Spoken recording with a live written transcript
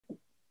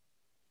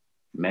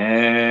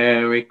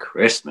Merry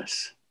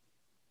Christmas.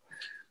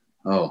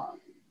 Oh,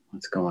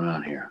 what's going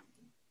on here?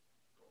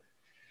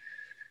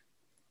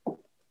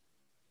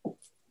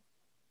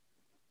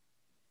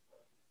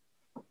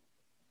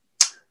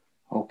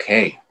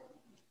 Okay.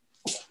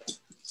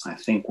 I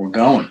think we're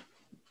going.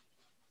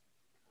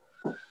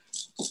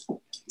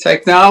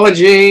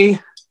 Technology.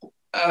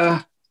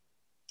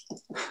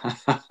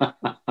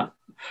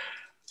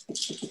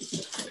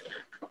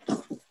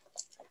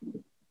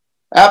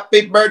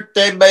 Happy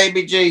birthday,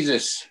 baby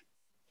Jesus.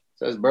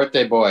 Says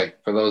birthday boy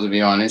for those of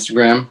you on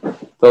Instagram.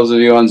 Those of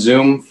you on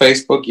Zoom,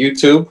 Facebook,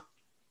 YouTube,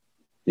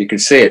 you can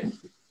see it.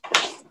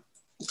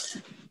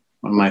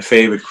 One of my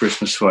favorite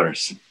Christmas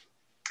sweaters.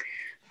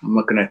 I'm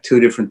looking at two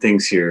different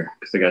things here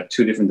because I got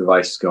two different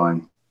devices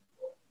going.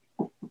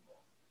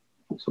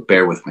 So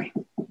bear with me.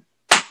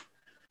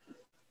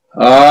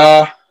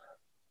 What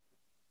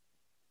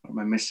am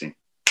I missing?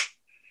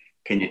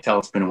 Can you tell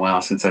it's been a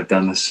while since I've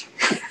done this?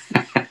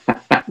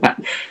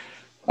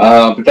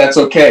 But that's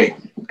okay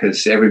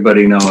because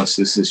everybody knows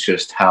this is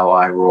just how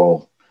I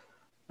roll.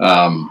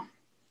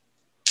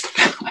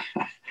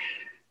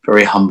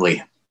 Very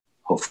humbly,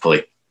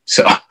 hopefully.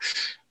 So,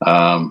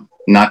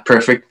 not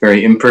perfect,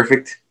 very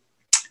imperfect.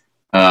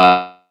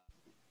 Merry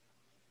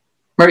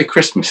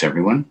Christmas,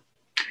 everyone.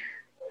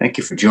 Thank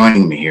you for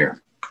joining me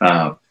here.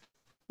 I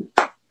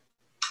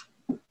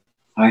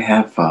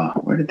have,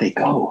 where did they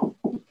go?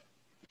 I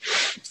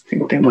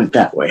think they went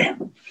that way.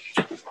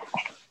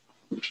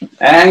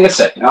 Hang a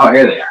second. Oh,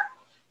 here they are.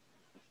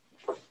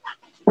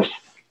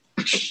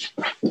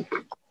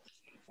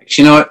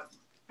 You know what?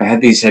 I had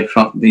these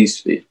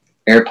AirPods.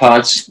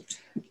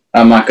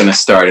 I'm not going to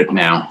start it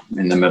now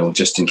in the middle,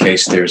 just in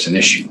case there's an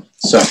issue.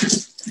 So,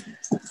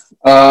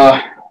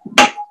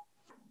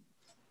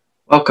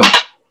 welcome.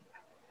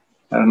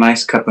 Got a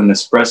nice cup of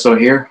Nespresso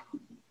here.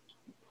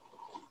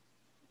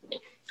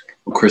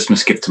 A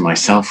Christmas gift to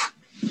myself.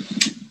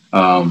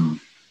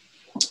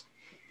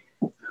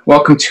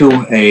 Welcome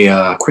to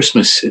a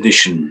Christmas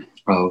edition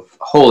of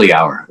Holy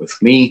Hour with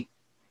me,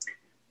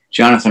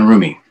 Jonathan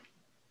Roumie.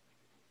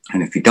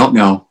 And if you don't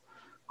know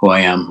who I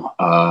am,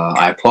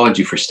 I applaud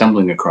you for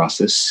stumbling across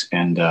this,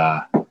 and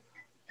I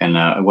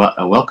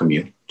welcome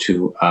you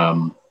to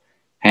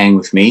hang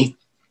with me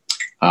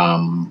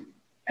and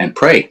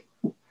pray.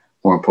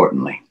 More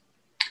importantly,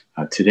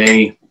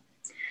 today,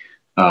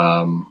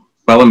 well,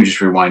 let me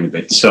just rewind a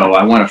bit. So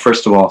I want to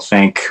first of all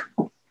thank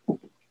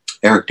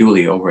Eric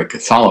Dooley over at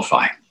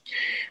Catholify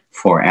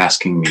for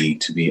asking me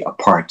to be a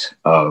part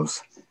of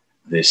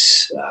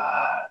this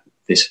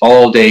this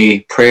all-day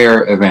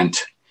prayer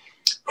event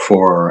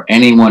for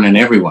anyone and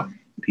everyone,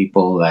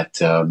 people that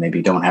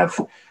maybe don't have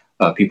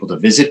people to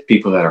visit,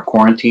 people that are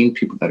quarantined,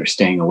 people that are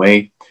staying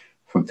away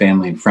from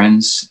family and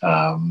friends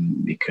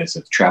because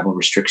of travel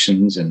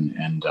restrictions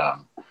and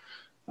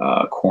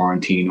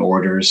quarantine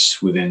orders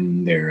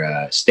within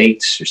their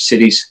states or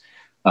cities,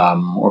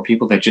 or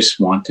people that just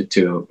wanted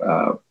to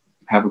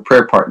have a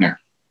prayer partner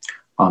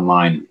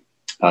online.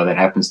 That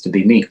happens to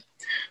be me,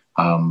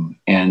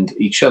 and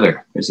each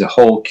other. There's a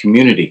whole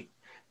community.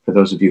 For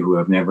those of you who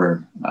have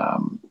never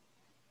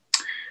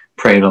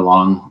prayed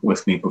along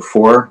with me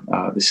before,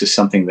 this is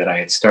something that I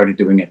had started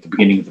doing at the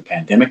beginning of the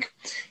pandemic.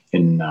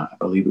 I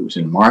believe it was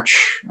in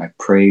March. I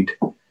prayed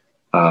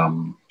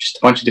just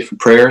a bunch of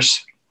different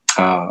prayers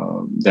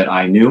that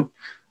I knew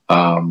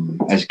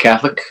as a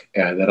Catholic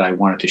that I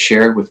wanted to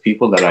share with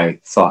people that I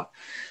thought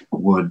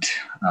would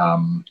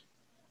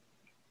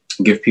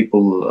give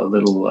people a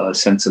little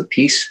sense of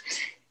peace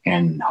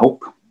and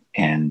hope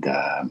and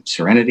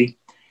serenity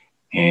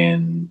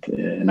and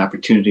an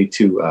opportunity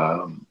to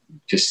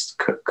just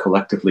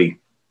collectively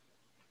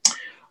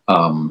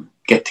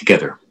get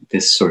together.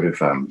 This sort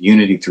of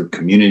unity through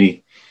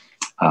community,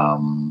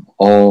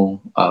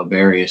 all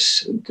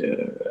various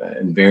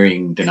and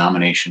varying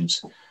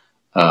denominations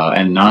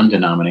and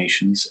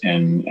non-denominations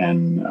and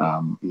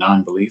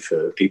non-belief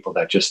people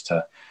that just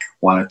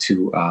wanted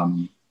to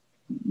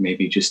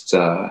maybe just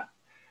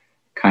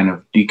kind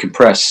of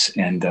decompress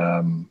and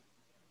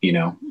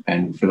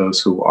and for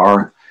those who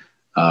are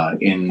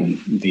in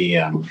the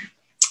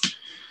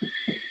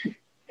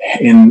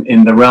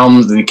in the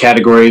realms, the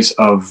categories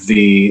of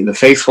the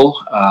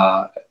faithful,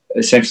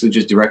 essentially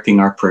just directing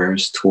our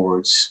prayers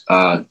towards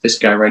this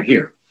guy right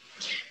here.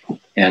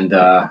 And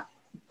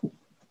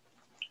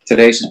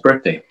today's his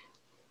birthday,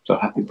 so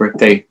happy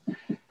birthday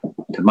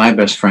to my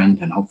best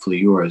friend and hopefully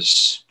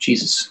yours,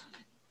 Jesus.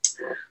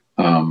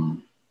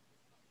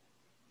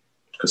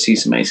 Because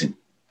he's amazing.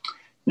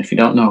 And if you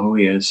don't know who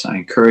he is, I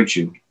encourage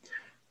you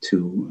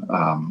to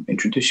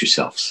introduce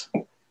yourselves.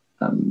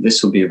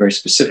 This will be a very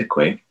specific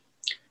way,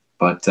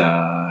 but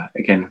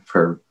again,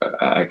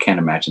 I can't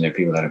imagine there are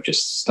people that have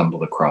just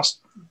stumbled across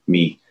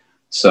me.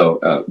 So,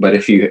 but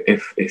if you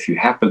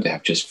happen to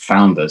have just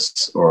found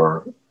us,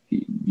 or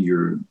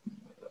you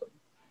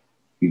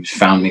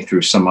found me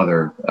through some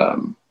other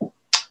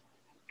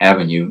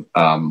avenue,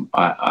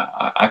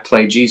 I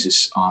play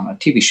Jesus on a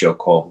TV show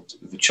called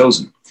The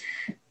Chosen.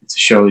 It's a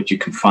show that you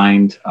can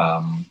find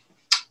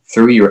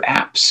through your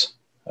apps.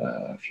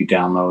 if you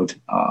download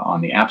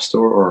on the App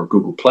Store or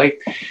Google Play,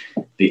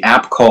 the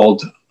app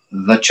called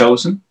The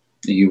Chosen.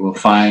 You will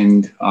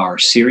find our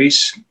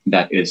series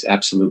that is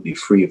absolutely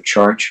free of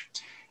charge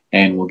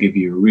and will give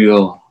you a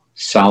real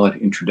solid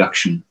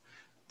introduction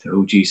to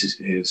who Jesus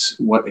is,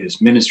 what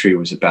his ministry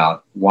was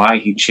about, why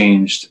he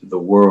changed the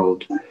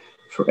world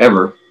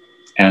forever,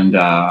 and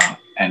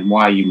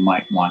why you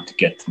might want to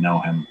get to know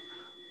him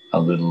a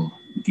little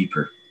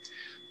deeper,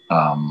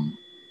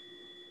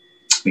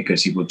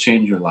 because he will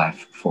change your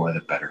life for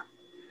the better.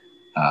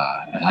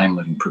 And I'm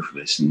living proof of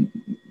this, and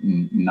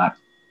not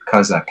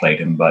because I played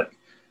him, but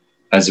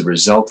as a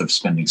result of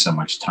spending so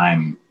much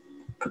time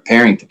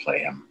preparing to play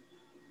him.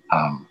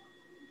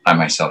 I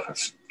myself have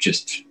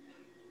just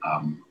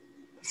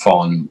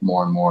fallen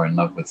more and more in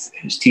love with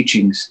his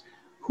teachings,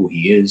 who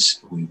he is,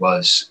 who he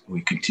was, who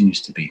he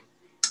continues to be.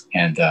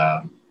 And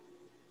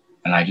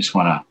I just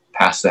want to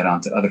pass that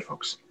on to other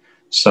folks.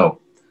 So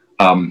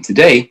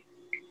today,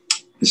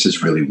 this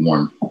is really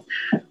warm.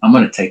 I'm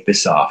going to take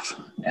this off.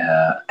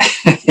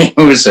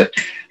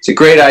 It's a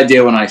great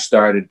idea when I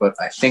started, but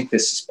I think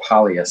this is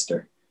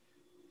polyester.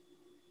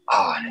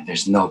 Oh, and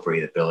there's no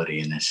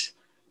breathability in this.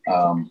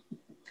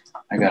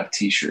 I got a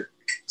t-shirt,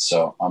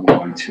 so I'm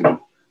going to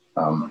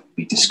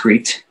be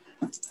discreet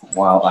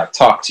while I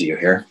talk to you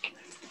here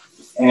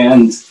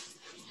and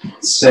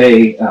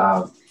say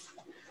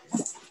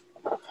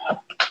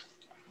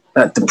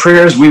that the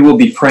prayers we will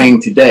be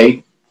praying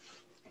today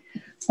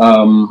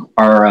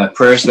are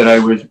prayers that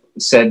I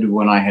said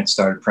when I had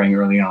started praying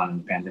early on in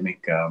the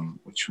pandemic,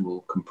 which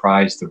will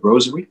comprise the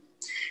Rosary,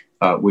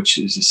 which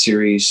is a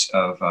series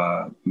of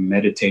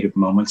meditative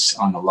moments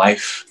on the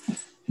life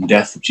and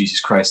death of Jesus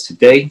Christ.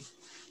 Today,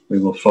 we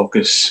will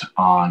focus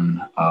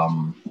on,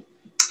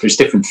 there's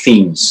different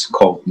themes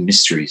called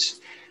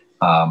mysteries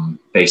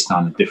based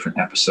on the different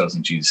episodes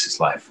in Jesus'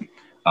 life.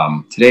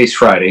 Today's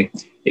Friday.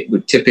 It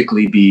would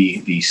typically be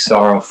the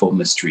sorrowful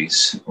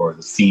mysteries, or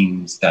the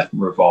themes that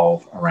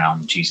revolve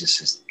around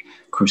Jesus'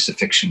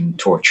 crucifixion,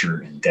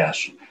 torture, and death.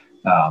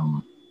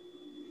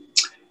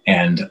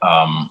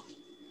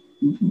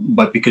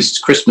 But because it's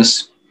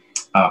Christmas,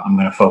 I'm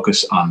going to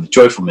focus on the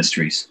joyful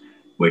mysteries,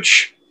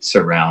 which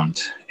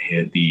surround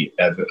the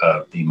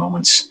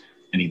moments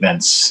and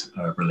events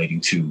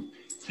relating to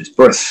his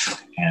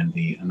birth and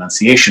the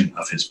annunciation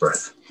of his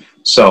birth.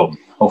 So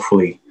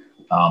hopefully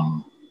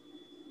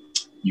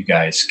you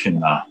guys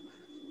can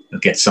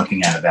get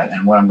something out of that.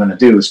 And what I'm going to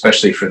do,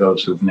 especially for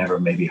those who've never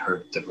maybe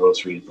heard the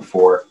Rosary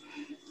before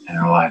and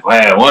are like,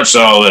 well, what's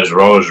all this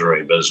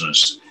Rosary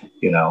business?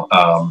 You know,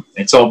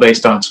 it's all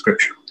based on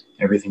Scripture.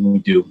 Everything we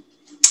do,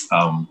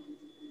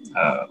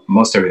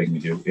 most everything we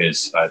do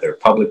is either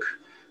public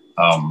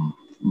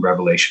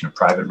revelation or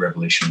private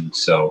revelation.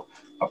 So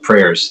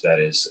prayers, that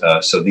is.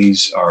 So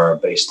these are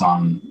based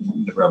on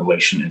the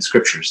revelation in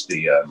Scriptures.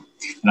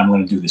 And I'm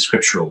going to do the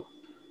scriptural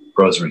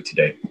Rosary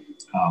today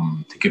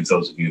to give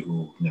those of you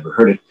who never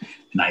heard it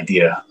an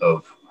idea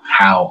of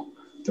how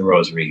the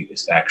Rosary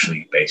is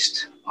actually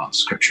based on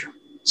Scripture.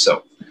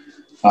 So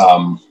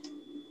I'm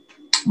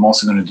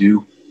also going to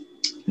do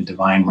the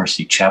Divine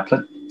Mercy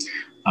Chaplet.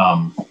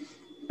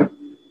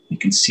 You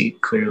can see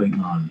it clearly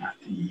on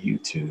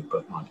YouTube,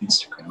 but on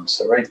Instagram.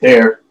 So right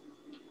there,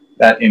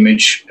 that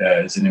image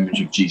is an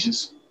image of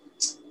Jesus,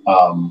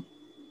 and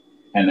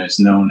is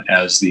known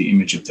as the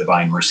image of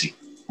Divine Mercy.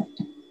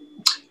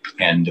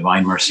 And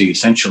Divine Mercy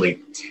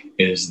essentially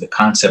is the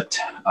concept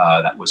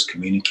that was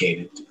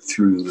communicated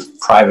through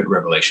private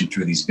revelation,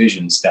 through these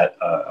visions that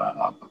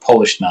a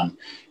Polish nun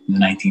in the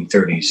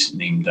 1930s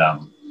named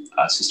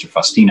Sister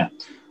Faustina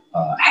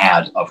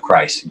had of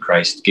Christ. And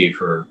Christ gave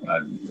her,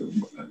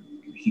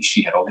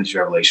 she had all these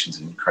revelations,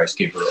 and Christ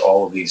gave her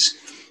all of these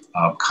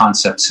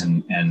concepts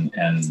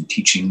and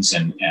teachings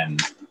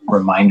and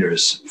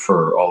reminders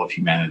for all of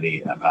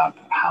humanity about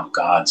how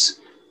God's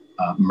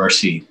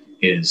mercy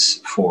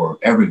is for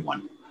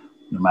everyone,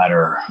 no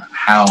matter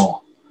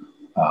how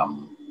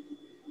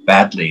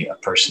badly a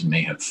person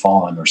may have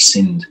fallen or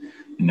sinned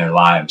in their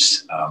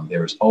lives.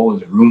 There is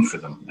always a room for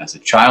them as a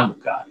child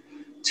of God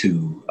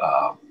to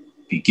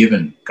be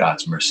given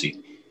God's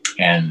mercy.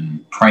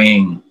 And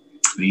praying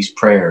these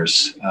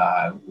prayers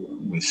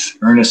with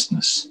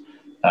earnestness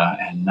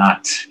and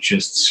not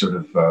just sort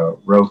of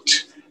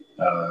rote,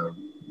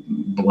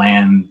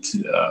 bland,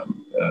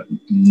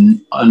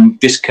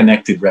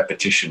 disconnected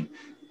repetition.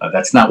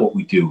 That's not what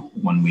we do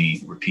when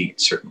we repeat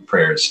certain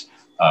prayers,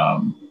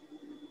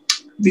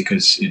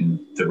 because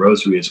in the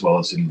Rosary as well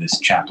as in this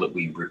chaplet,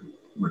 we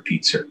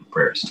repeat certain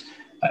prayers.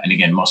 And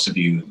again, most of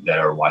you that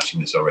are watching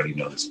this already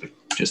know this, but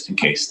just in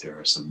case there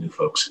are some new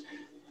folks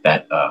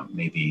that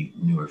may be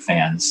newer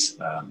fans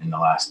in the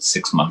last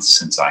 6 months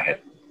since I had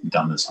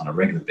done this on a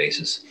regular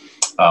basis,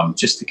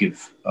 just to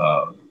give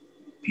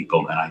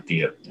people an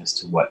idea as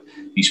to what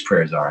these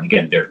prayers are. And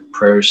again, they're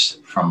prayers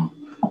from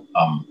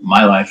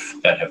my life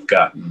that have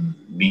gotten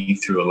me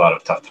through a lot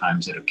of tough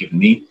times, that have given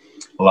me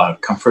a lot of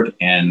comfort.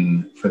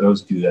 And for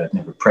those of you that have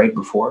never prayed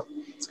before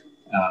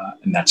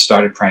and that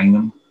started praying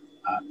them,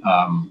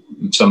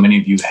 So many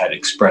of you had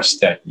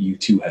expressed that you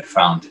too had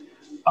found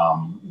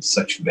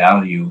such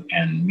value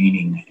and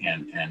meaning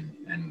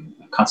and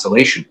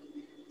consolation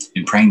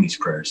in praying these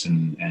prayers,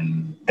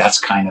 and that's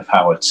kind of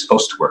how it's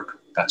supposed to work.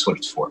 That's what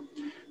it's for.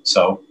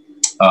 So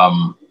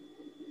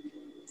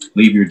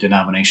leave your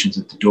denominations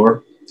at the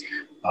door.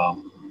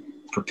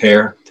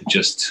 Prepare to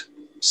just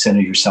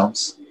center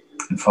yourselves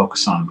and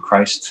focus on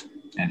Christ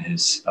and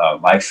his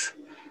life,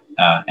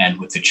 and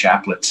with the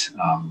chaplet,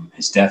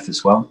 his death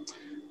as well.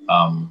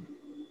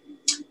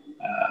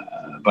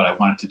 But I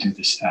wanted to do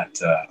this at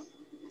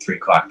 3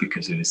 o'clock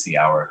because it is the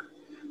hour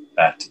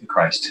that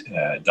Christ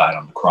died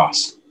on the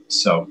cross.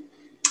 So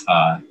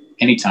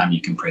anytime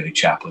you can pray the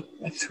chaplet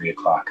at 3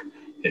 o'clock,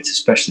 it's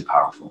especially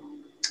powerful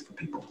for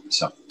people.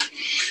 So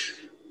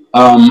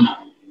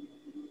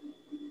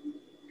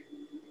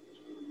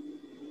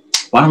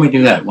why don't we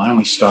do that? Why don't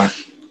we start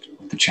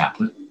with the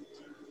chaplet,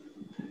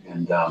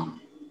 and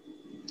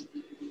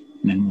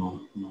then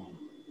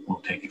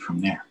we'll take it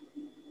from there.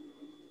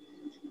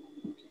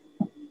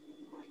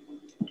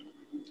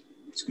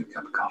 It's a good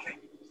cup of coffee.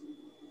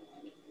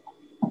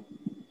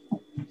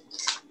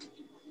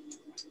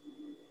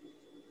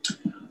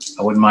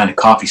 I wouldn't mind a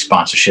coffee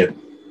sponsorship.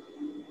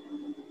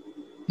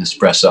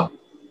 Espresso.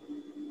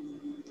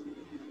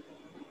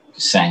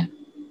 Just saying.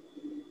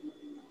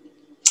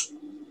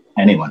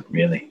 Anyone,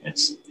 really.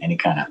 It's any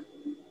kind of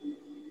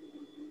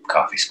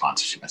coffee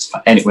sponsorship. That's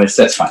fine. Anyways,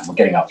 that's fine. We're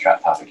getting off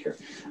topic here.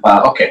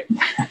 Okay.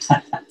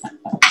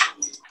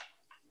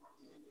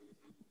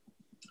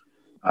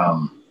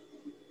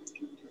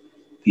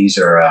 These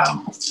are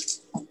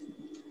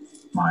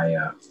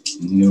my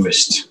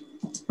newest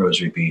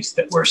rosary beads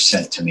that were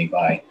sent to me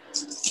by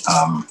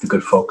the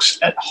good folks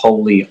at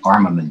Holy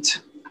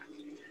Armament.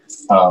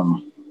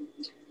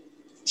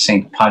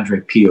 Saint Padre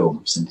Pio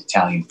was an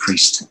Italian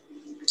priest.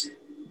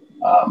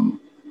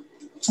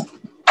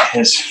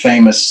 His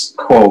famous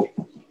quote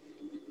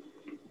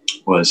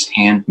was,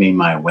 "Hand me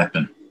my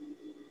weapon."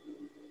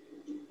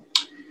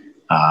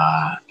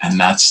 And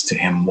that's to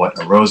him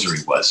what a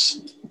rosary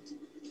was.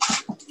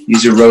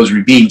 These are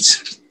rosary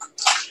beads.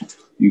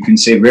 You can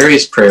say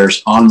various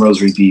prayers on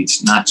rosary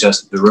beads, not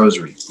just the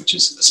rosary, which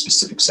is a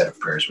specific set of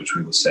prayers, which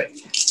we will say.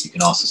 You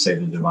can also say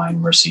the Divine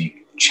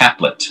Mercy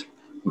Chaplet,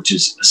 which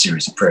is a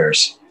series of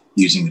prayers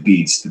using the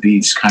beads. The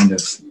beads kind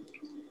of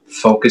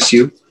focus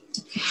you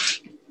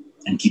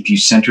and keep you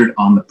centered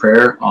on the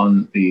prayer,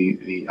 on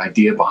the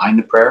idea behind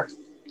the prayer,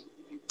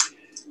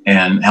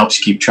 and helps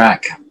you keep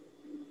track.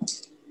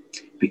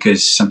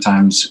 Because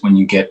sometimes when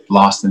you get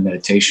lost in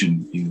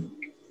meditation, you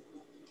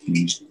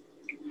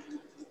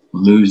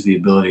lose the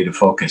ability to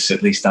focus.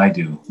 At least I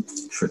do,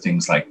 for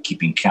things like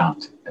keeping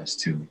count as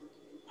to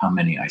how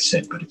many I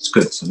said, but it's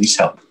good. So these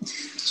help.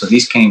 So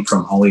these came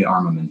from Holy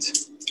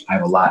Armament. I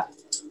have a lot,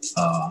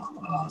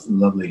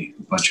 lovely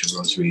bunch of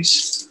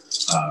rosaries,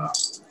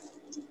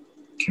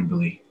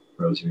 Kimberly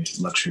rosaries,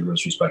 luxury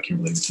rosaries by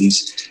Kimberly.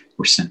 These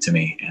were sent to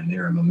me, and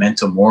they're a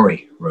Memento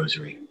Mori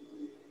rosary.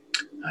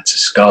 That's a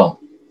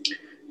skull.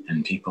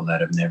 And people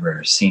that have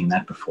never seen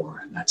that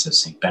before, that's a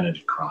St.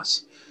 Benedict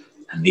cross.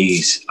 And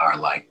these are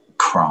like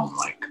chrome,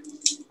 like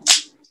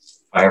if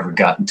I ever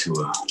got into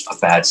a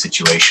bad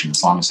situation,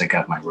 as long as I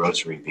got my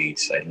rosary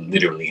beads, I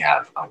literally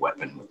have a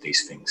weapon with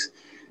these things.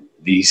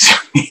 These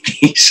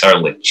are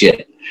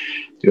legit.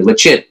 They're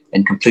legit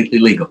and completely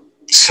legal.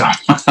 So,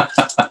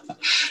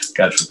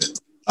 God forbid.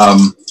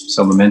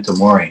 So Memento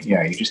Mori,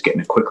 yeah, you're just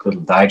getting a quick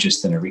little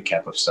digest and a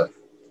recap of stuff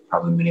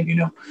probably many of you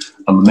know.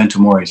 A Memento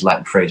Mori is a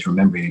Latin phrase,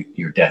 remember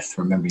your death,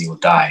 remember you will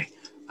die.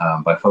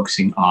 By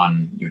focusing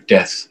on your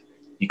death,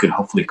 you can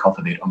hopefully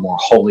cultivate a more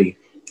holy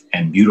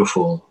and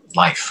beautiful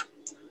life,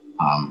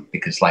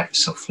 because life is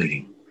so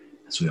fleeting,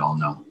 as we all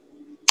know.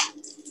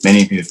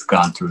 Many of you have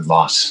gone through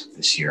loss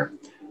this year,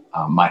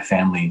 my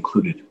family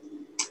included,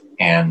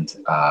 and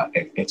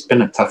it's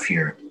been a tough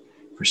year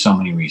for so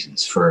many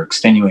reasons, for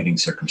extenuating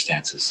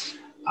circumstances.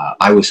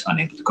 I was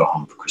unable to go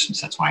home for Christmas.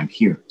 That's why I'm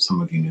here.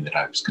 Some of you knew that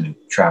I was going to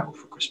travel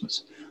for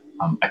Christmas.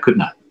 I could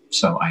not.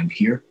 So I'm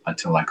here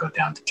until I go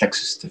down to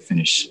Texas to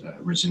finish,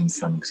 resume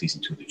filming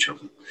season 2 of The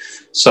Children.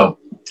 So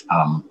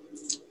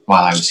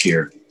while I was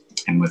here,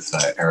 and with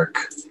Eric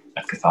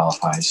at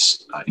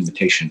Catholify's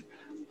invitation,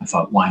 I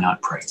thought, why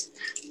not pray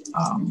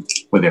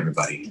with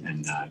everybody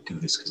and do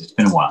this, because it's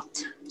been a while.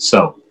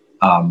 So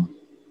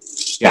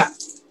yeah,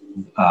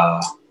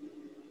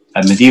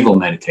 a medieval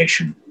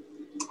meditation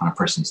on a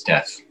person's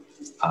death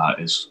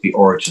is the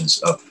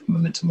origins of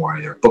Memento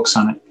Mori. There are books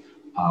on it.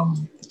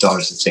 The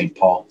Daughters of St.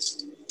 Paul,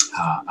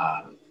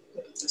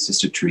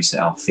 Sister Teresa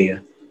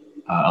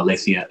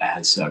Aletheia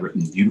has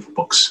written beautiful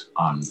books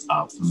on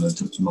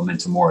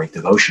Memento Mori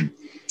devotion,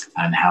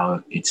 and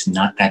how it's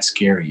not that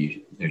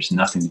scary. There's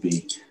nothing to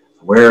be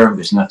aware of.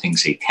 There's nothing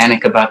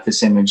satanic about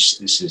this image.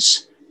 This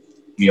is,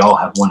 we all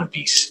have one of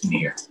these in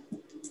here.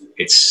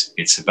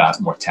 It's about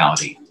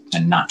mortality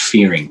and not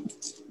fearing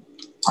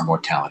our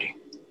mortality.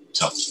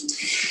 So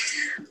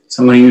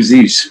I'm going to use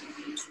these.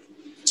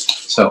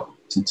 So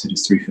since it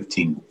is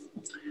 3:15,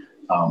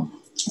 I've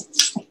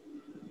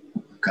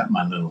got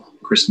my little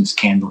Christmas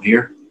candle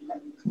here.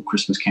 Some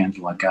Christmas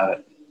candle, I got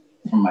it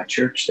from my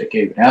church. They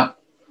gave it out.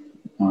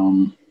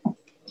 The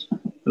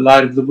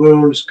light of the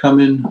world is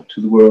coming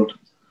to the world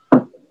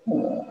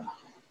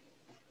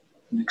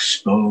and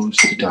expose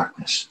the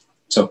darkness.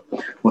 So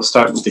we'll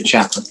start with the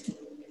chaplet.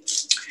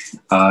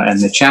 And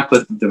the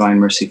chaplet of Divine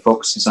Mercy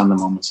focuses on the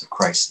moments of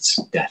Christ's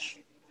death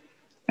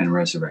and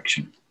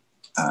resurrection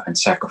and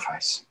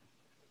sacrifice.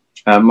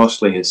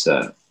 Mostly his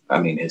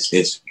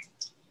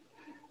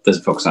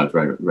doesn't focus on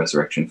his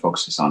resurrection,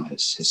 focuses on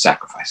his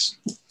sacrifice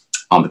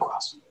on the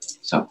cross.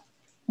 So,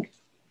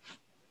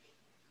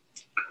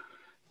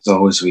 as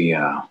always, we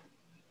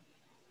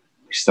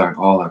start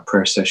all our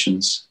prayer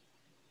sessions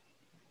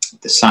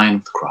with the sign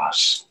of the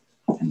cross,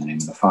 in the name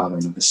of the Father,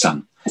 and of the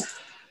Son, and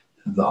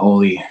of the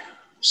Holy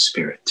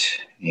Spirit.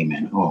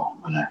 Amen. Oh,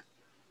 I'm going to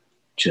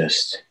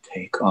just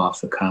take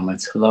off the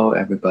comments. Hello,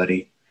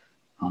 everybody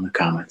on the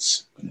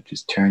comments. I'm going to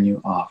just turn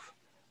you off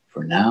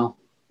for now.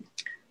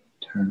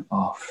 Turn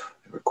off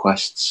the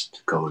requests to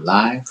go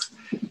live,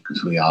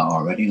 because we are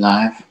already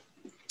live.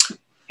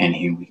 And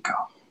here we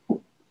go.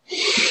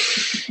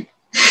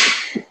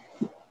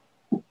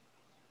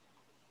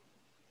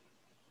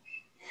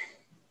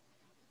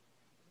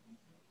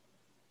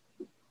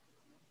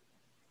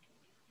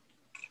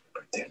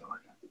 Birthday, Lord.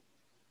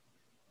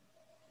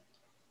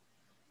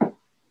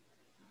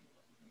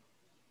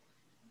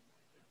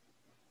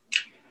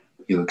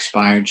 You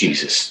expired,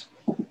 Jesus,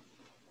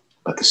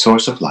 but the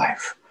source of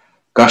life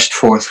gushed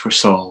forth for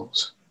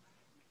souls,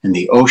 and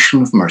the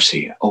ocean of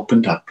mercy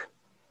opened up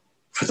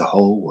for the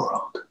whole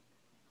world.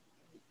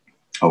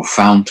 O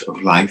fount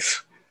of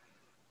life,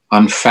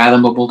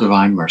 unfathomable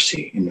divine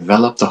mercy,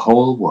 envelop the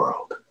whole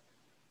world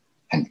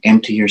and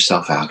empty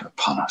yourself out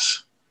upon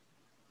us.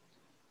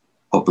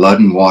 O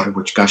blood and water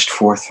which gushed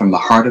forth from the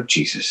heart of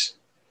Jesus,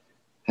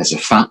 as a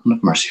fountain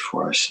of mercy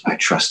for us, I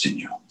trust in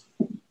you.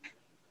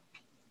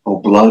 O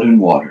blood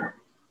and water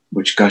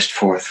which gushed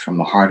forth from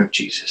the heart of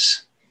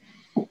Jesus,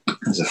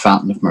 as a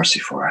fountain of mercy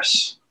for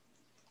us,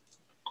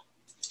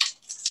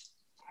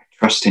 I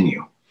trust in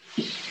you.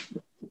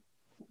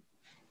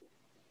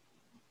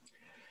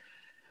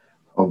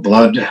 O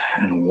blood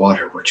and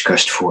water which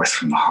gushed forth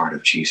from the heart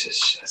of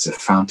Jesus, as a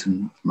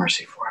fountain of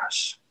mercy for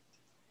us,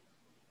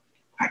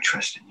 I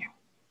trust in you.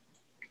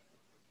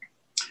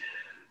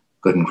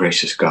 Good and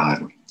gracious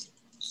God,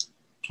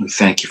 we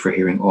thank you for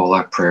hearing all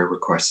our prayer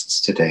requests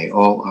today,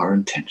 all our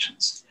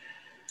intentions.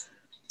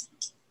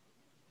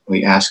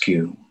 We ask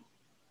you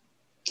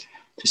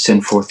to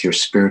send forth your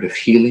spirit of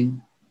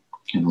healing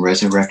and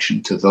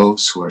resurrection to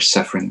those who are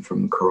suffering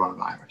from the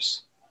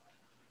coronavirus.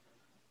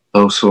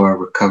 Those who are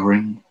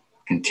recovering,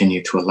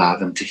 continue to allow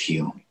them to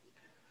heal.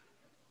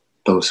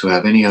 Those who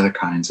have any other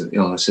kinds of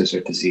illnesses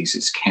or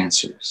diseases,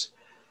 cancers,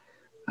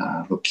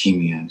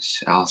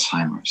 leukemias,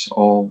 Alzheimer's,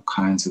 all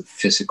kinds of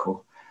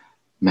physical,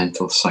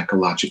 mental,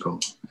 psychological,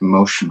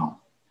 emotional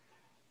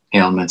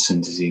ailments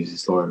and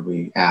diseases, Lord,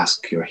 we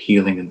ask your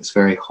healing in this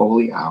very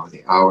holy hour,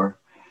 the hour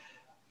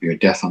of your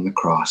death on the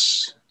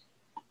cross,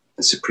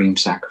 the supreme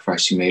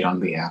sacrifice you made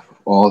on behalf of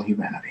all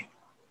humanity.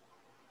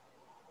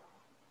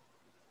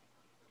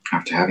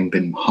 After having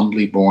been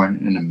humbly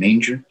born in a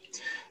manger,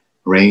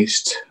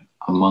 raised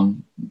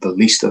among the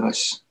least of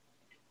us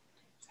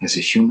as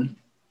a human,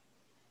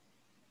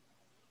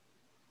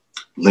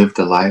 lived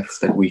a life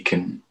that we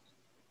can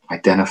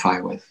identify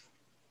with,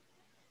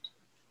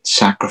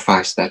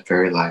 sacrificed that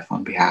very life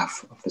on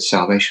behalf of the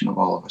salvation of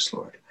all of us,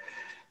 Lord.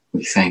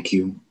 We thank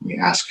you. We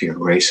ask for your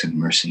grace and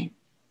mercy.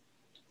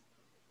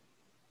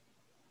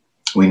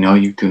 We know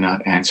you do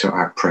not answer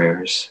our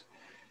prayers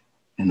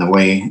in the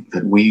way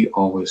that we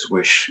always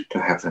wish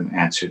to have them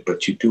answered,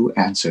 but you do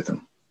answer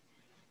them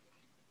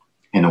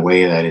in a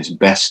way that is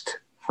best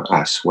for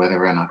us,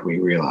 whether or not we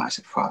realize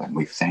it, Father. And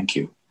we thank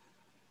you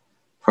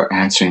for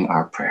answering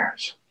our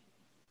prayers.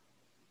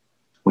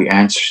 We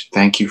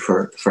thank you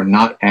for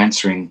not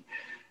answering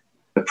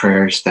the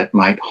prayers that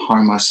might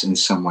harm us in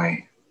some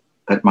way,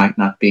 that might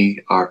not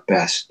be our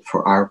best,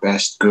 for our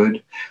best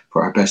good,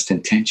 for our best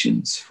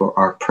intentions, for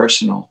our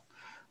personal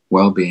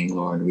well-being,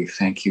 Lord. We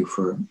thank you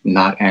for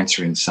not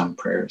answering some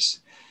prayers,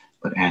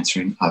 but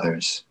answering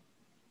others.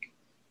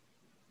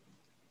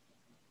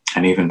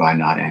 And even by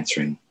not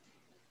answering,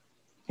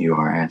 you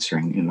are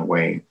answering in the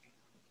way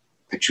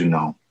that you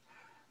know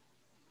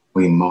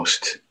we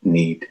most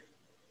need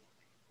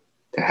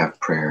to have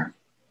prayer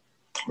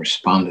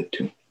responded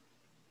to.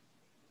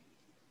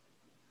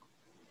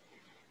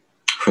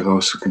 For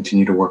those who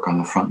continue to work on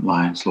the front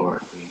lines,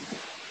 Lord, we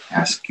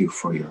ask you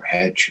for your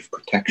hedge of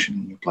protection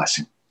and your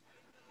blessing.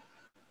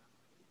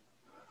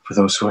 For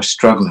those who are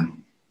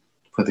struggling,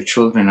 for the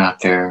children out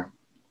there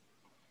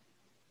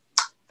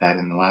that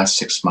in the last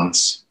 6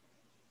 months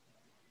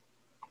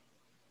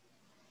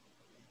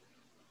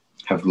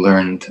have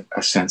learned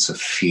a sense of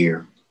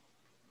fear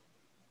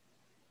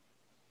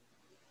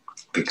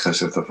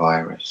because of the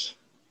virus,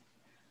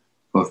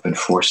 who have been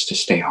forced to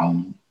stay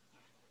home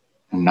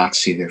and not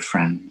see their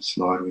friends.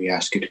 Lord, we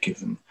ask you to give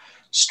them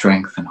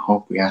strength and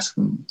hope. We ask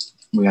them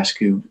We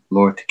ask you,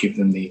 Lord, to give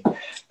them the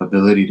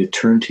ability to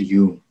turn to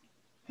you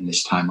in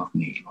this time of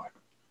need, Lord.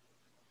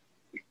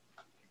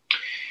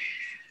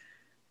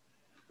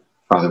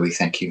 Father, we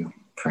thank you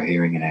for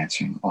hearing and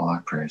answering all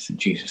our prayers in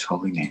Jesus'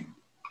 holy name.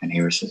 And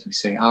hear us as we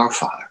say, Our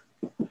Father,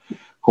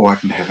 who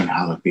art in heaven,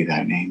 hallowed be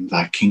thy name.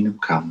 Thy kingdom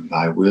come,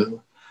 thy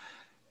will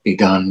be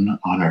done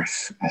on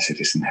earth as it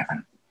is in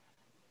heaven.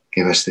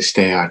 Give us this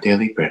day our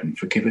daily bread, and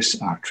forgive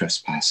us our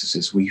trespasses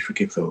as we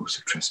forgive those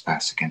who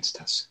trespass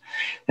against us.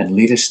 And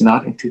lead us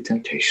not into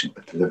temptation,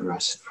 but deliver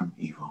us from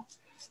evil.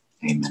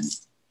 Amen.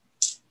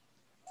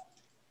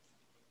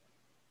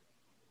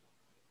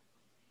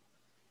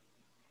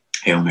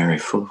 Hail Mary,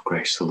 full of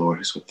grace, the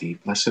Lord is with thee.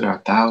 Blessed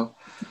art thou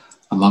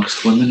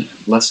amongst women,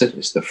 and blessed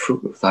is the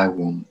fruit of thy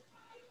womb,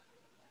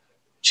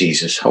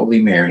 Jesus.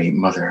 Holy Mary,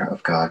 Mother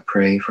of God,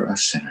 pray for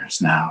us sinners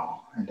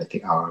now and at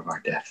the hour of our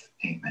death.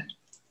 Amen.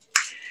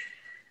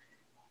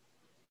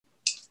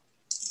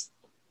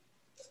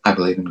 I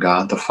believe in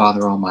God, the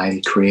Father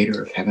Almighty,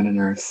 creator of heaven and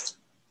earth,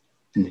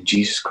 and in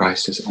Jesus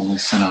Christ, his only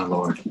Son, our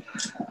Lord,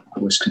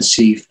 who was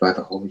conceived by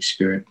the Holy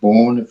Spirit,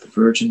 born of the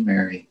Virgin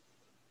Mary,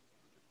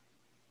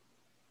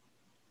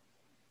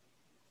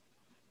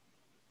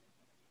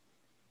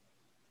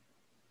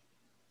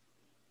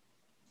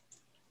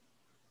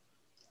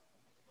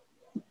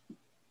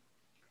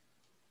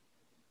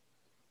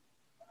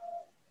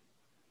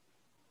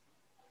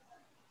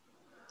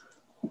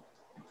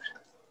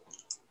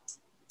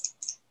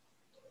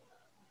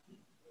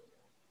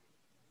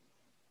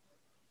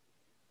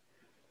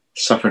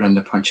 suffered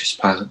under Pontius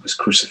Pilate, was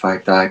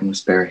crucified, died, and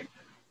was buried.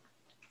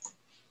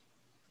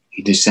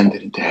 He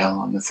descended into hell.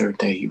 On the third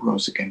day he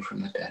rose again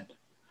from the dead.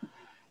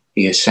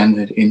 He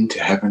ascended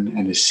into heaven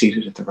and is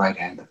seated at the right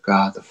hand of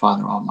God, the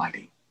Father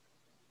Almighty.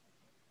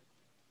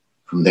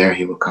 From there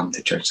he will come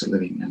to judge the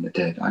living and the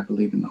dead. I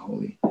believe in the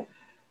Holy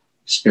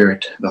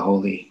Spirit, the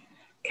Holy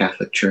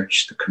Catholic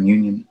Church, the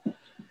communion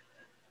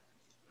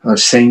of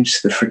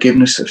saints, the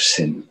forgiveness of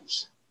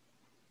sins,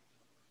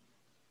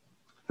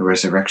 the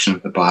resurrection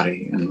of the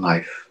body, and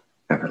life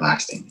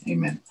everlasting.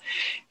 Amen.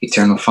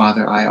 Eternal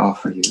Father, I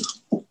offer you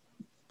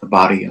the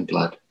body and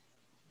blood,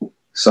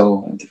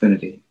 soul and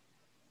divinity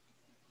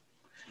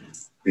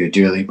of your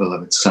dearly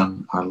beloved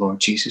Son, our Lord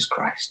Jesus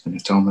Christ, in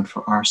atonement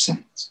for our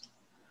sins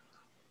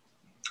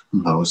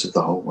and those of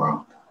the whole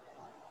world.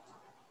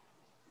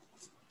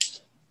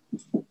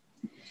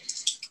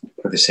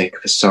 For the sake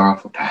of his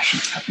sorrowful passion,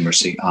 have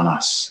mercy on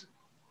us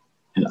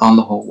and on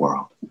the whole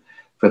world.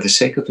 For the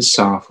sake of his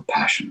sorrowful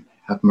passion,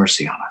 have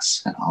mercy on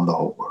us and on the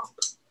whole world.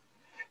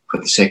 For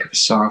the sake of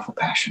his sorrowful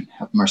passion,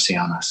 have mercy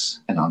on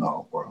us and on the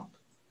whole world.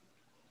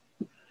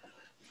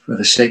 For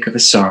the sake of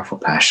his sorrowful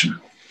passion,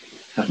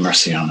 have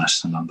mercy on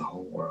us and on the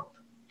whole world.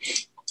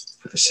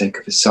 For the sake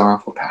of his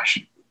sorrowful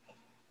passion,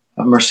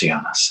 have mercy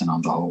on us and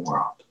on the whole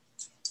world.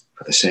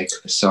 For the sake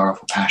of his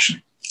sorrowful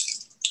passion,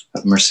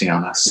 have mercy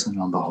on us and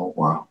on the whole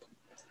world.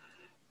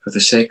 For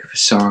the sake of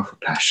his sorrowful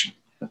passion,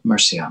 have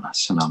mercy on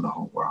us and on the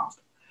whole world.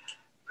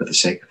 For the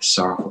sake of his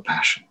sorrowful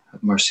passion,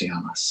 have mercy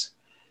on us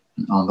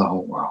and on the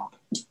whole world.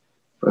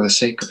 For the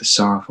sake of his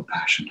sorrowful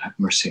passion, have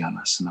mercy on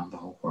us and on the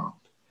whole world.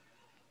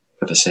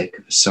 For the sake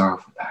of his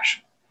sorrowful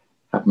passion,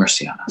 have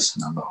mercy on us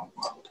and on the whole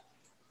world.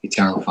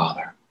 Eternal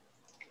Father,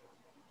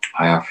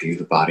 I offer you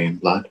the body and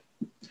blood,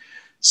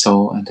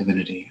 soul and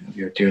divinity of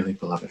your dearly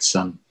beloved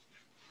Son,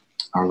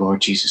 our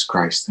Lord Jesus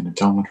Christ, in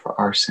atonement for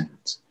our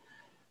sins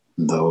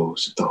and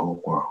those of the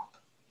whole world.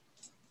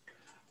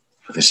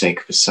 For the sake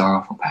of his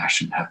sorrowful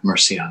passion, have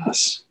mercy on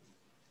us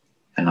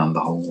and on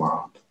the whole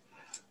world.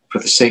 For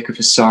the sake of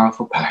his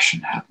sorrowful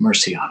passion, have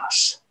mercy on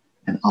us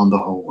and on the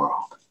whole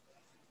world.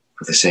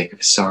 For the sake of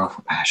his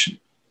sorrowful passion,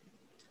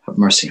 have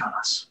mercy on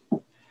us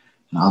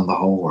and on the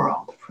whole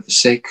world. For the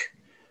sake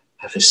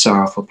of his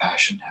sorrowful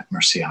passion, have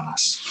mercy on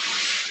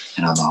us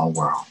and on the whole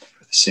world.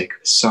 For the sake of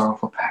his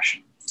sorrowful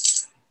passion,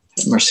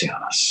 have mercy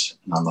on us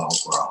and on the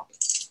whole world.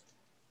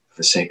 For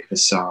the sake of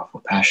his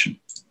sorrowful passion,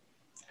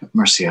 have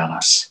mercy on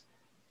us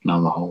and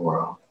on the whole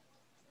world.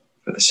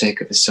 For the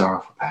sake of his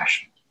sorrowful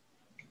passion,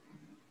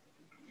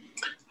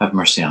 have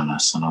mercy on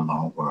us and on the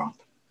whole world.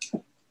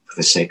 For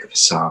the sake of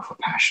his sorrowful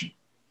passion,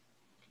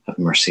 have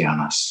mercy on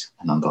us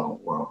and on the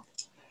whole world.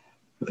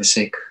 For the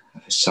sake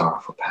of his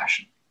sorrowful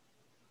passion,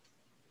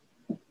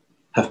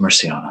 have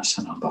mercy on us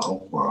and on the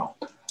whole world.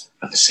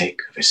 For the sake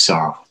of his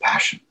sorrowful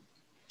passion,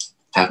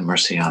 have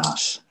mercy on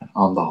us and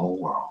on the whole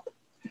world.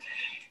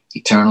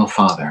 Eternal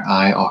Father,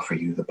 I offer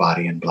you the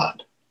body and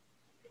blood,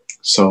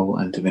 soul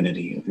and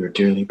divinity of your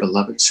dearly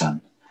beloved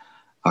Son,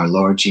 our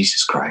Lord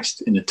Jesus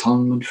Christ, in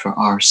atonement for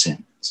our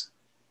sins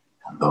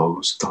and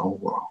those of the whole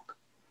world.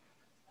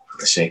 For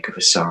the sake of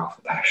his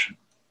sorrowful passion,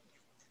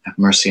 have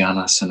mercy on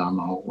us and on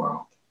the whole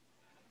world.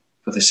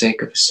 For the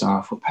sake of his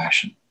sorrowful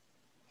passion,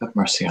 have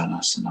mercy on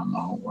us and on the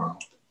whole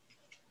world.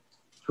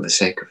 For the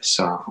sake of his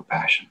sorrowful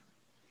passion,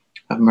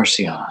 have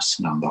mercy on us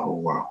and on the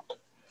whole world.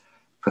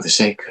 For the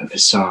sake of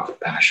his sorrowful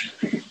passion,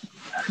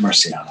 have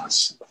mercy on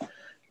us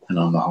and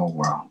on the whole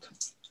world.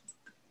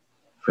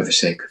 For the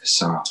sake of his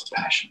sorrowful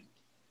passion,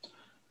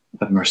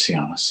 have mercy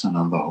on us and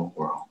on the whole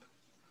world.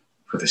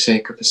 For the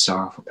sake of his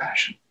sorrowful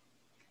passion,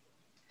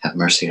 have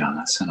mercy on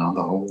us and on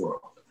the whole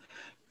world.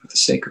 For the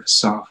sake of his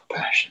sorrowful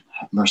passion,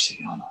 have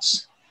mercy on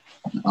us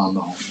and on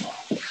the whole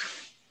world.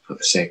 For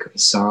the sake of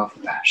his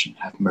sorrowful passion,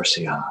 have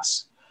mercy on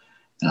us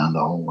and on the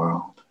whole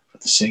world. For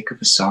the sake of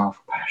his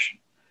sorrowful passion,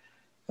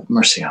 have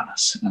mercy on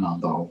us and on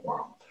the whole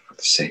world. For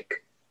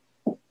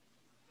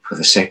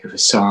the sake of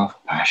his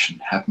sorrowful passion,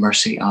 have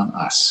mercy on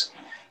us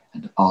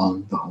and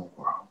on the whole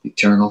world.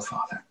 Eternal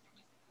Father,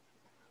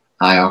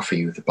 I offer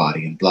you the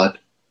body and blood,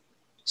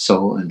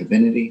 soul and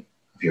divinity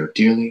of your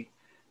dearly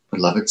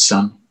beloved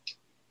Son,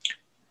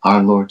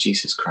 our Lord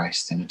Jesus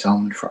Christ, in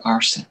atonement for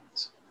our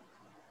sins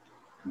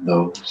and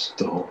those of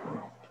the whole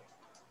world.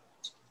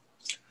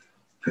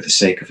 For the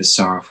sake of his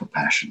sorrowful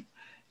passion,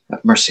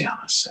 have mercy on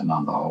us and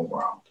on the whole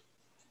world.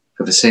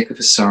 For the sake of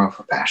his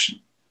sorrowful passion,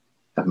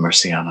 have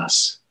mercy on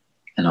us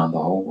and on the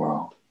whole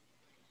world.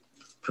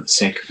 For the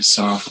sake of his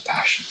sorrowful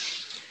passion,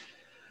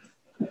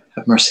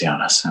 have mercy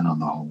on us and on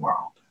the whole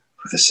world.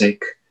 For the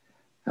sake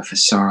of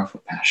his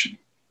sorrowful passion,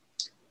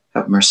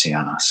 have mercy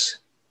on us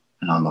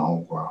and on the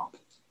whole world.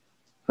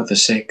 For the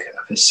sake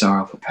of his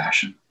sorrowful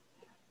passion,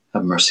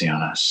 have mercy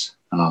on us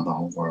and on the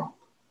whole world.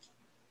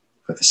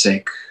 For the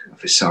sake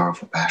of his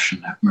sorrowful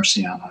passion, have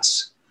mercy on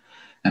us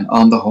and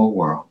on the whole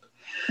world.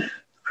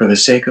 For the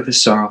sake of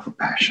his sorrowful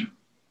passion,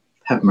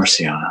 have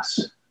mercy on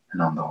us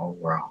and on the whole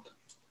world.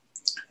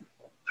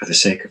 For the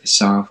sake of his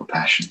sorrowful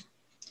passion,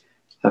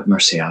 have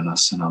mercy on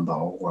us and on the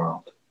whole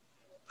world.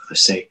 For the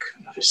sake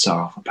of his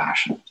sorrowful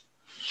passion,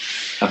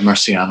 have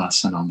mercy on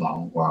us and on the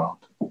whole world.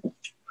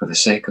 For the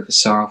sake of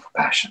his sorrowful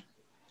passion,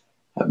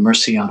 have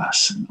mercy on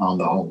us and on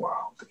the whole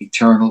world.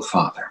 Eternal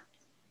Father,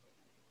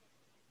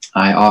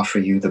 I offer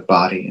you the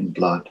body and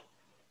blood,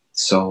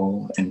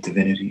 soul and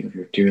divinity of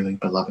your dearly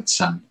beloved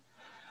Son,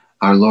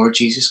 our Lord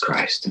Jesus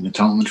Christ, in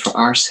atonement for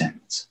our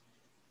sins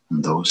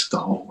and those of the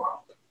whole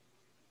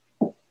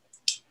world.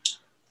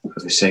 For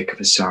the sake of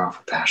his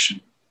sorrowful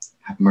passion,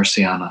 have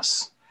mercy on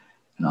us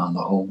and on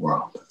the whole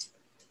world.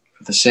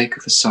 For the sake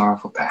of his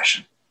sorrowful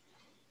passion,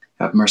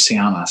 have mercy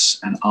on us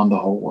and on the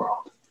whole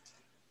world.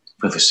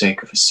 For the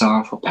sake of his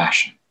sorrowful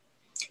passion,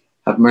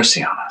 have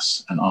mercy on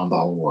us and on the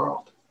whole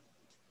world.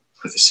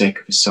 For the sake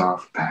of his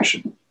sorrowful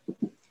passion,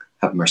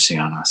 have mercy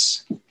on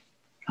us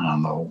and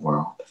on the whole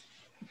world.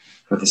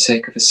 For the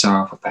sake of his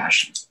sorrowful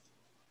passion,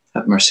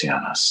 have mercy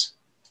on us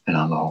and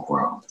on the whole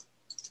world.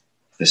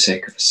 For the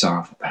sake of his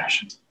sorrowful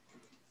passion,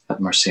 have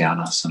mercy on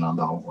us and on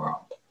the whole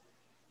world.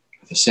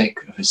 For the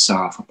sake of his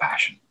sorrowful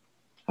passion,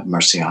 have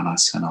mercy on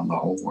us and on the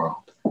whole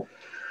world.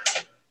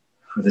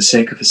 For the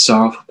sake of his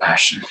sorrowful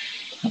passion,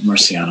 have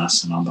mercy on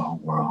us and on the whole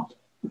world.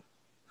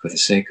 For the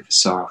sake of his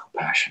sorrowful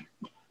passion,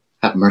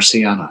 have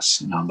mercy on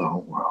us and on the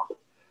whole world.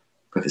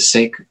 For the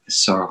sake of his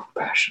sorrowful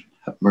passion,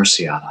 have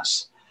mercy on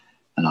us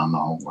and on the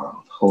whole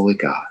world. Holy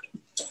God,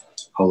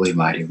 holy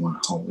mighty one,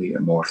 holy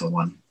immortal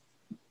one,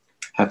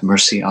 have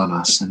mercy on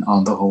us and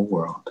on the whole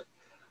world.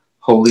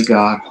 Holy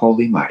God,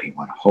 holy mighty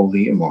one,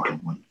 holy immortal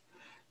one,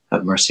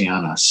 have mercy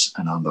on us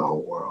and on the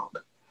whole world.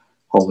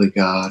 Holy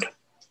God,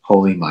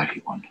 holy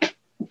mighty one,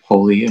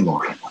 holy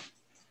immortal one,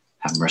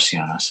 have mercy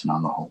on us and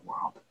on the whole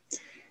world.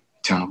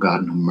 Eternal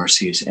God, in whom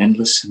mercy is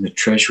endless and the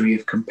treasury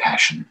of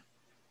compassion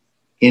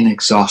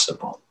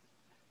inexhaustible,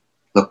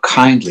 look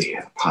kindly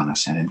upon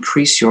us and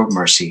increase your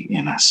mercy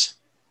in us,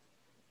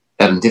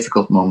 that in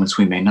difficult moments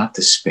we may not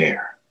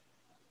despair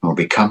nor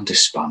become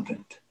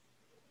despondent,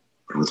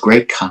 but with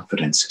great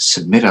confidence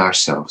submit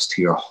ourselves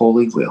to your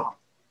holy will,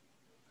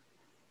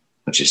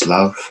 which is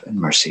love and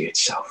mercy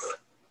itself.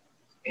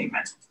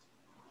 Amen.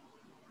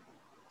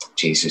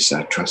 Jesus,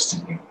 I trust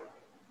in you.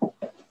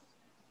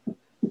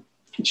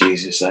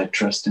 Jesus, I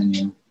trust in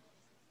you.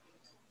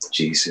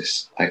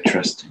 Jesus, I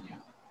trust in you.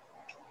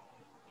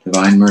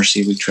 Divine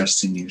mercy, we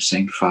trust in you.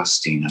 Saint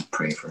Faustina,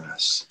 pray for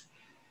us.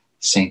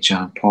 Saint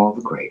John Paul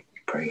the Great,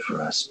 pray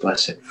for us.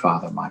 Blessed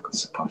Father Michael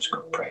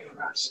Sapochko, pray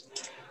for us.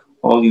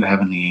 All you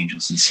heavenly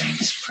angels and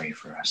saints, pray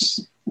for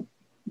us.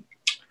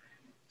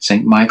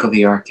 Saint Michael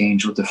the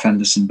Archangel,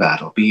 defend us in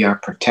battle. Be our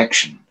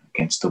protection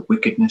against the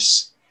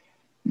wickedness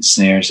and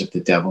snares of the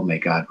devil. May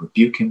God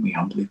rebuke him, we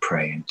humbly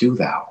pray. And do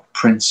thou,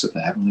 Prince of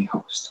the heavenly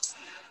host,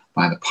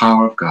 by the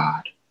power of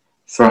God,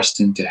 thrust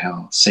into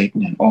hell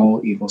Satan and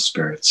all evil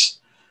spirits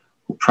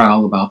who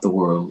prowl about the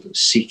world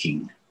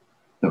seeking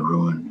the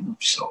ruin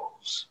of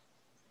souls.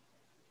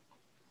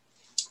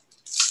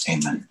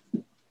 Amen.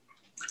 In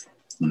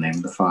the name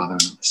of the Father,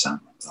 and of the Son,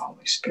 and of the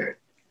Holy Spirit.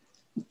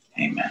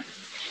 Amen.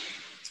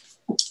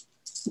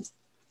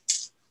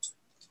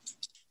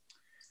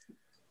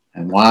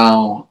 And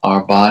while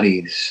our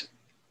bodies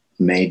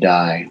may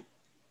die,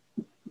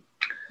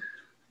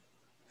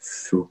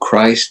 through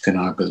Christ and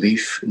our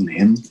belief in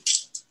him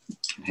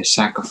and his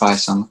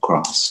sacrifice on the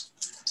cross,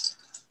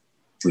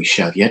 we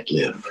shall yet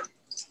live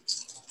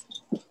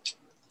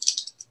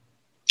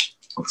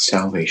with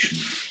salvation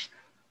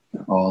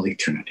for all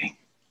eternity.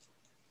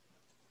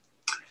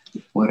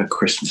 What a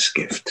Christmas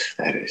gift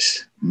that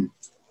is.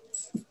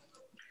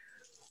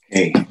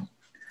 Okay.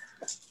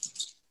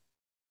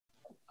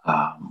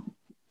 Yeah.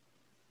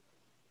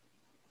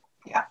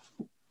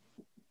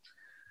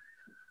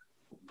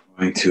 I'm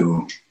going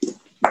to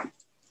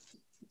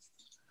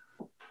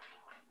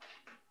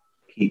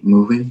keep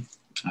moving.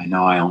 I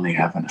know I only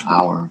have an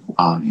hour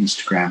on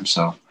Instagram,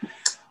 so I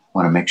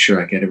want to make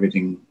sure I get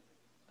everything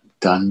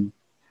done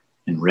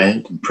and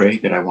read and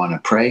prayed that I want to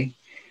pray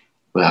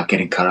without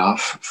getting cut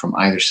off from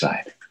either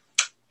side.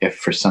 If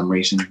for some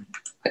reason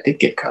I did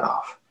get cut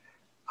off,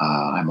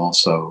 I'm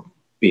also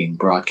being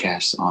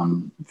broadcast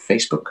on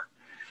Facebook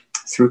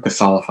through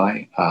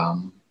Catholify,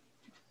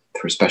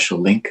 through a special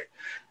link,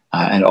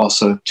 and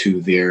also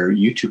to their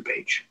YouTube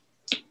page,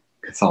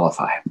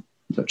 Catholify.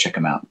 So check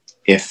them out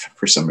if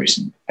for some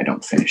reason I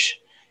don't finish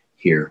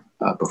here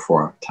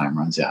before time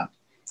runs out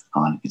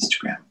on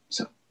Instagram.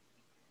 So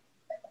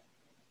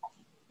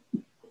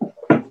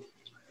I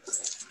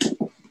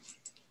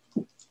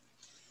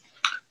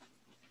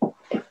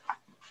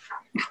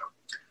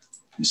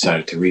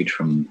decided to read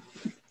from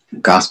the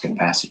Gospel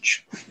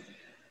passage.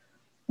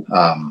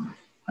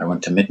 I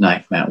went to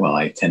midnight mass. Well,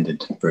 I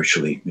attended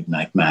virtually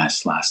midnight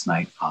mass last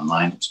night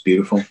online. It was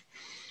beautiful.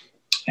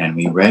 And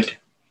we read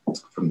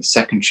from the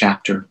second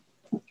chapter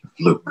of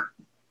Luke,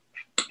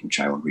 which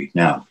I will read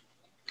now.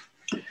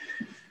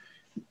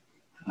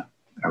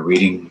 A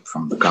reading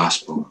from the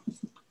Gospel of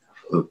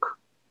Luke.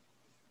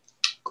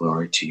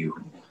 Glory to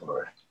you,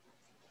 Lord.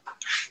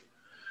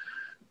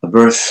 The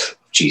birth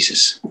of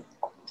Jesus.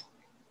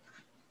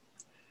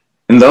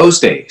 In those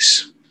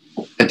days,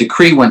 a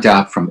decree went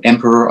out from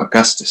Emperor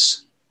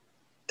Augustus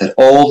that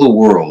all the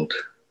world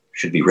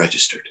should be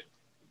registered.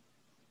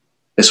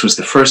 This was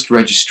the first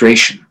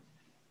registration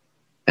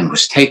and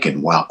was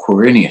taken while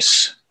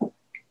Quirinius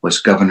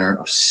was governor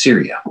of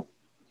Syria.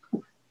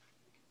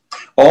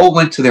 All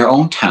went to their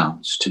own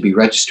towns to be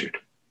registered.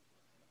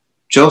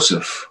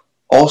 Joseph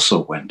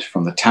also went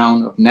from the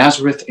town of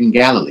Nazareth in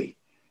Galilee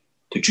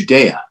to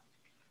Judea,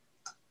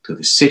 to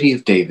the city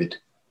of David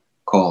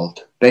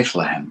called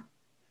Bethlehem,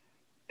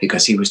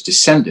 because he was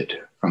descended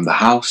from the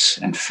house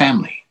and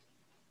family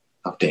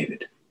of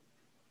David.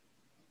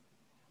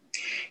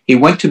 He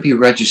went to be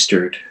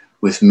registered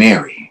with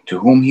Mary, to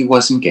whom he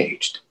was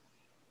engaged,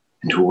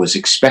 and who was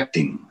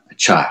expecting a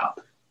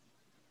child.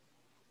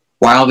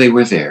 While they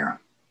were there,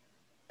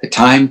 the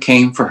time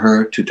came for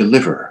her to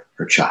deliver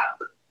her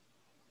child.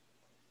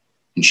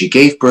 And she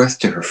gave birth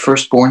to her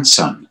firstborn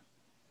son,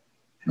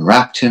 and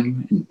wrapped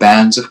him in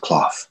bands of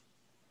cloth,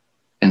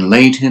 and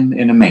laid him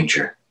in a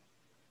manger,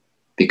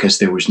 because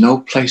there was no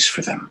place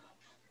for them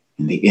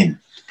in the inn.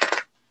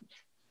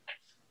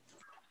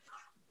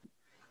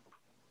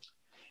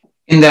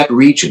 In that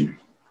region,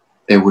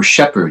 there were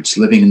shepherds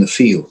living in the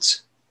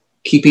fields,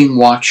 keeping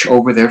watch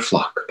over their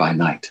flock by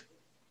night.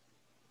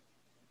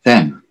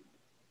 Then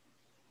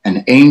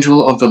an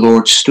angel of the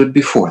Lord stood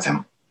before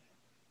them,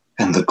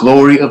 and the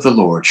glory of the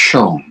Lord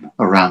shone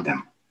around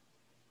them,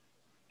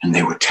 and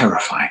they were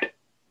terrified.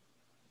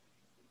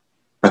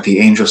 But the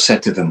angel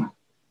said to them,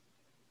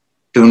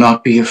 "Do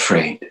not be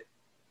afraid,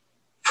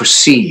 for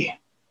see,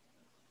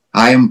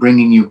 I am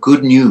bringing you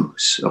good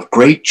news of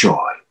great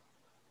joy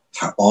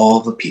for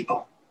all the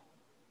people.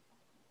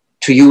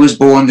 To you is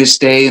born this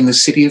day in the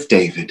city of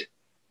David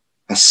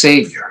a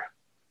Savior,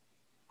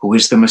 who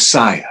is the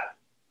Messiah,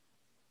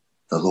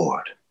 the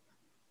Lord.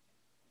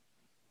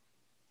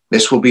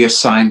 This will be a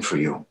sign for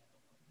you.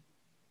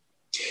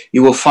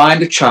 You will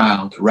find a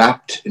child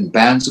wrapped in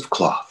bands of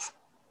cloth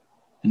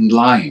and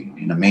lying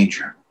in a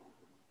manger."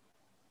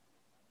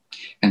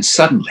 And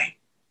suddenly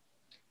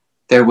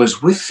there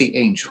was with the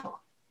angel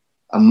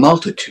a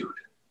multitude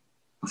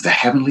of the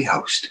heavenly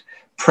host,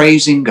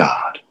 praising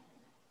God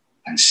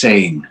and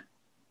saying,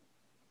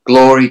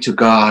 "Glory to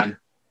God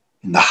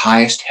in the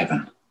highest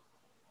heaven,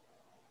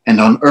 and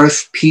on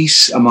earth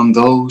peace among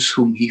those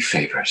whom he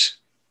favors."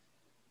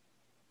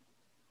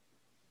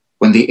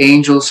 When the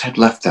angels had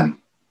left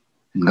them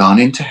and gone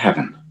into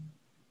heaven,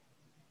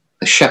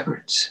 the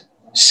shepherds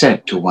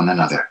said to one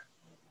another,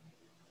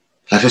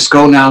 "Let us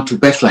go now to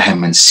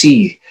Bethlehem and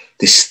see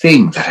this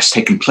thing that has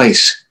taken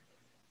place,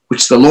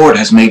 which the Lord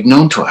has made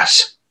known to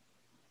us."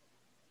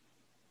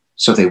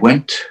 So they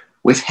went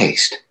with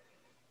haste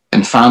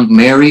and found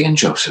Mary and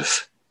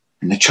Joseph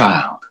and the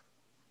child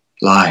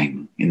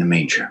lying in the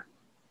manger.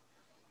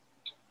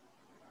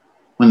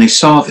 When they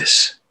saw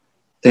this,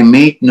 they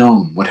made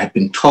known what had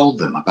been told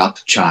them about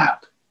the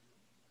child.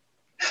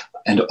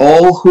 And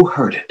all who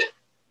heard it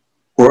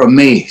were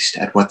amazed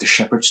at what the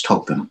shepherds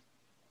told them.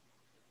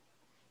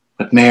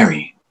 But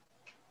Mary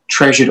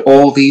treasured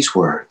all these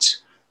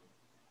words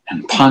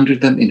and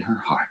pondered them in her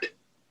heart.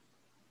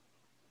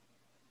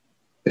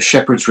 The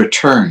shepherds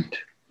returned,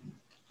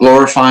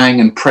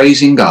 glorifying and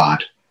praising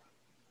God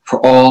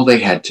for all they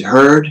had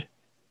heard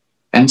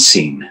and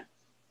seen,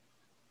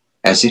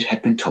 as it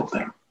had been told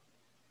them.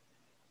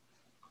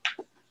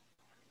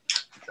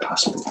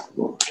 Gospel of the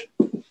Lord.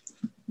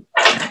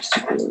 Praise to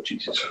the Lord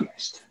Jesus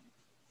Christ.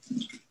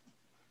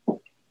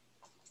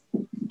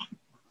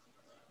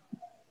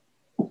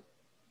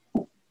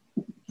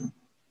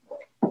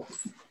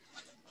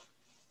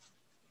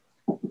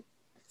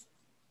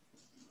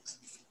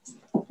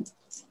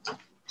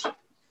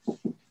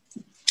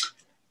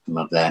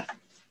 that.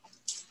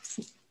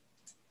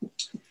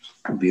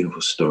 A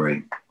beautiful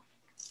story.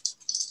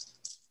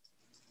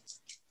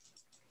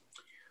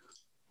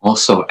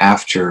 Also,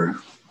 after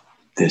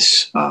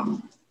this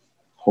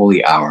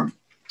holy hour,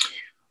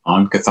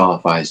 on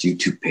Catholicized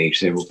YouTube page,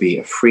 there will be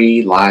a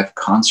free live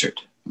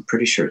concert. I'm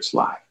pretty sure it's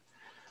live.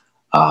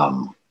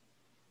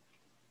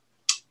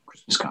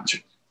 Christmas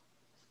concert.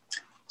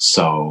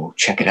 So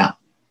check it out.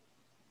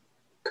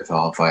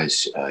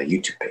 Catholicized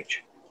YouTube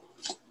page.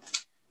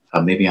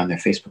 Maybe on their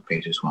Facebook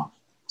page as well.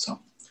 So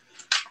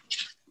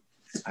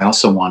I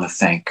also want to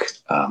thank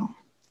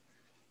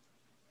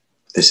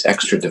this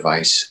extra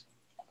device.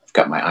 I've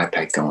got my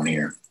iPad going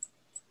here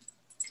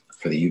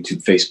for the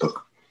YouTube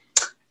Facebook.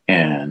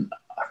 And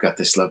I've got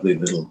this lovely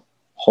little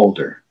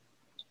holder,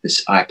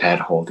 this iPad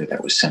holder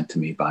that was sent to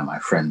me by my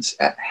friends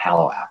at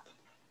Hallow App.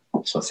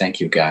 So thank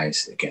you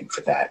guys again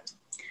for that,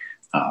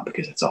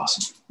 because it's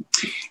awesome.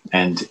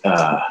 And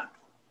for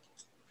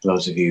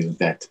those of you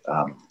that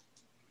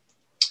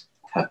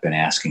have been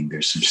asking,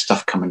 there's some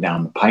stuff coming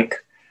down the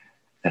pike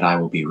that I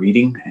will be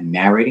reading and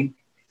narrating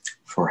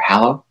for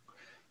Hallow,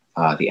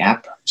 the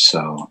app.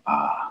 So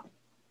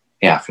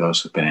yeah, for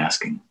those who've been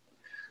asking,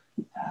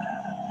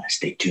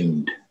 stay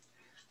tuned.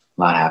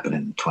 A lot happened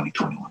in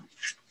 2021.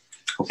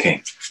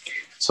 Okay,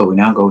 so we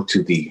now go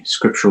to the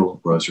scriptural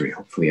rosary.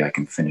 Hopefully I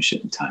can finish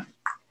it in time.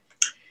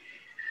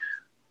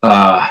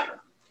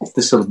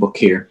 This little book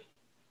here,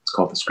 it's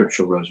called the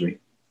Scriptural Rosary.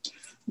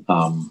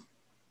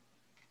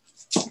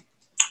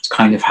 It's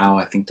kind of how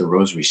I think the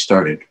rosary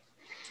started,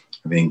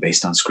 everything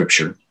based on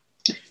scripture.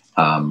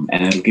 And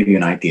it'll give you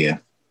an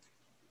idea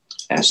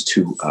as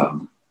to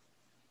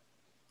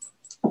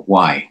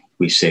why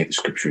we say the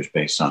scripture is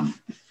based on,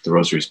 the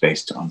rosary is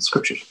based on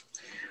scriptures.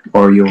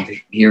 Or you'll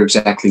hear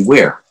exactly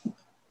where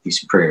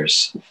these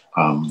prayers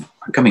are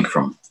coming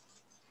from.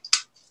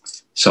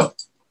 So,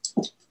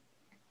 in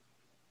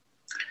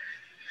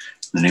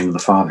the name of the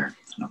Father,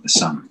 and of the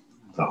Son,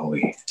 and of the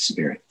Holy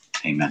Spirit.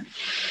 Amen.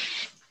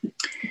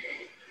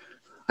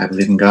 I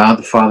believe in God,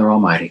 the Father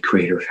Almighty,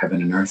 creator of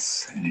heaven and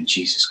earth, and in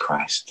Jesus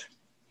Christ,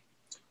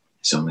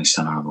 his only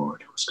Son, our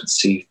Lord, who was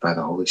conceived by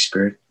the Holy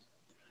Spirit,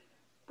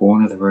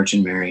 born of the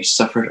Virgin Mary,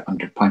 suffered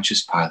under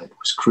Pontius Pilate,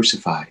 was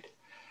crucified,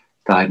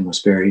 died and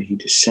was buried. He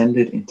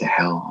descended into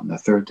hell. On the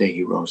third day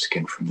he rose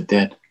again from the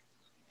dead.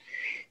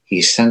 He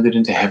ascended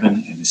into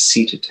heaven and is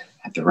seated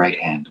at the right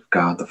hand of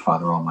God the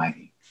Father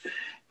Almighty.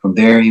 From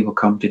there he will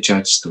come to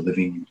judge the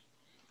living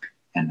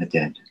and the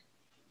dead.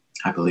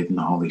 I believe in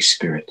the Holy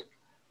Spirit,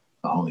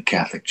 the Holy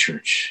Catholic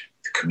Church,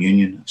 the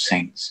communion of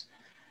saints,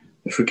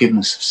 the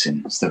forgiveness of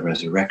sins, the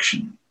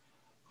resurrection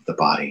of the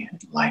body,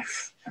 and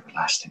life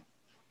everlasting.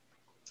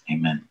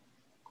 Amen.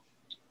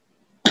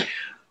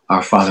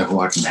 Our Father who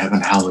art in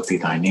heaven, hallowed be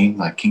thy name.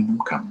 Thy kingdom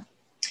come.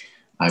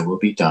 Thy will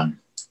be done,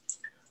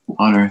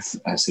 on earth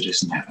as it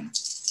is in heaven.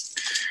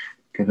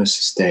 Give us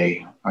this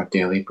day our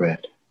daily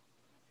bread,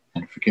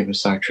 and forgive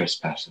us our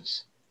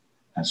trespasses,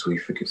 as we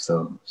forgive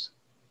those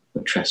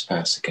who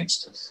trespass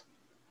against us.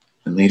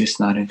 And lead us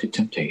not into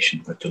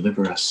temptation, but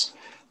deliver us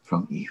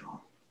from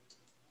evil.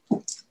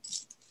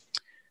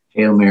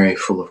 Hail Mary,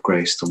 full of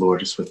grace, the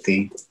Lord is with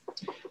thee.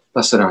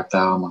 Blessed art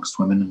thou amongst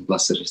women, and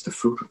blessed is the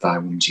fruit of thy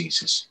womb,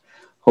 Jesus.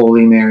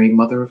 Holy Mary,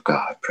 Mother of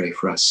God, pray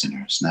for us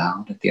sinners, now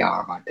and at the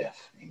hour of our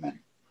death. Amen.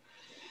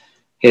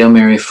 Hail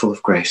Mary, full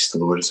of grace, the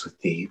Lord is with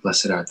thee.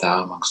 Blessed art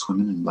thou amongst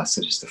women, and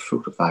blessed is the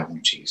fruit of thy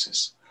womb,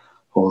 Jesus.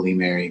 Holy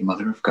Mary,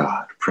 Mother of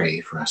God, pray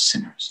for us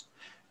sinners,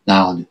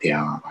 now and at the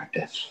hour of our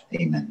death.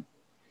 Amen.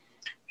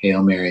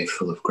 Hail Mary,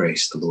 full of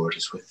grace, the Lord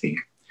is with thee.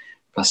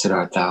 Blessed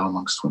art thou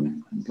amongst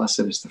women, and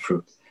blessed is the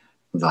fruit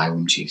of thy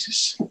womb,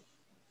 Jesus.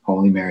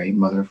 Holy Mary,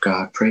 Mother of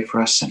God, pray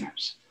for us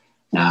sinners,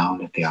 now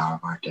and at the hour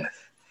of our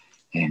death.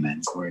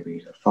 Amen. Glory be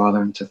to the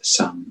Father, and to the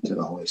Son, and to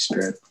the Holy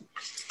Spirit,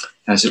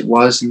 as it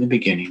was in the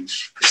beginning,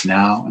 is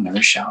now, and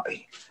ever shall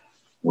be,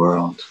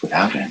 world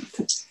without end.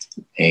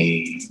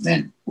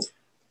 Amen.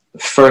 The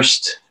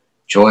first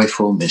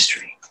joyful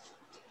mystery,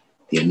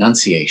 the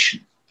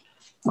Annunciation.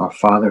 Our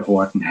Father who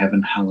art in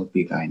heaven, hallowed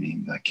be thy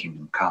name. Thy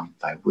kingdom come,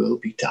 thy will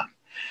be done,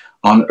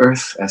 on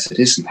earth as it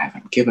is in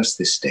heaven. Give us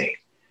this day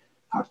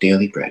our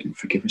daily bread, and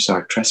forgive us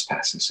our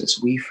trespasses,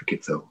 as we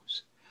forgive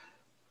those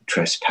who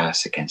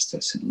trespass against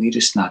us. And lead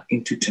us not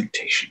into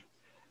temptation,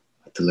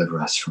 but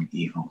deliver us from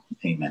evil.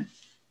 Amen.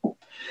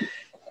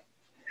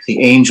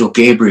 The angel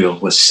Gabriel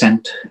was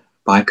sent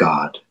by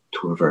God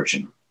to a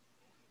virgin,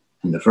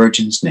 and the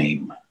virgin's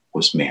name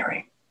was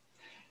Mary.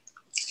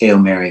 Hail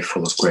Mary,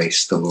 full of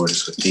grace, the Lord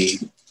is with thee.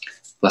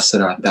 Blessed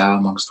art thou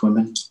amongst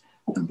women,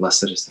 and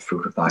blessed is the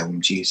fruit of thy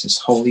womb, Jesus.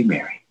 Holy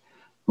Mary,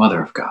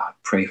 Mother of God,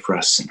 pray for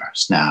us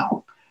sinners,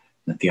 now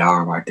and at the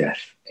hour of our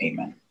death.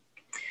 Amen.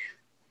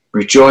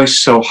 Rejoice,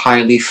 so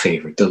highly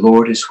favored, the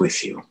Lord is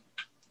with you.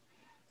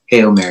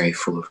 Hail Mary,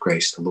 full of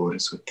grace, the Lord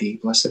is with thee.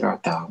 Blessed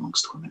art thou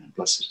amongst women, and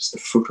blessed is the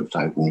fruit of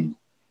thy womb,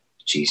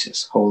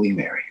 Jesus. Holy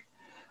Mary,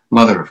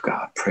 Mother of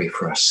God, pray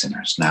for us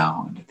sinners,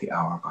 now and at the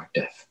hour of our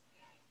death.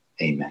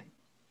 Amen.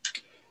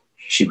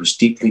 She was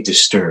deeply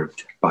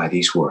disturbed by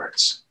these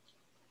words,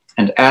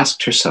 and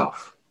asked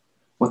herself,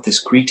 what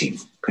this greeting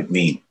could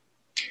mean.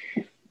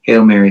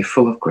 Hail Mary,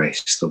 full of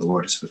grace, the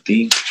Lord is with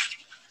thee.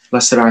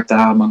 Blessed art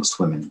thou amongst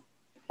women,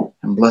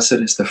 and blessed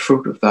is the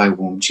fruit of thy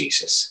womb,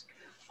 Jesus.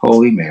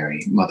 Holy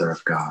Mary, Mother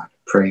of God,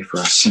 pray for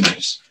us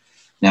sinners,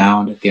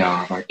 now and at the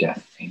hour of our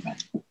death. Amen.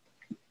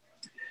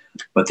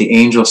 But the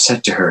angel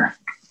said to her,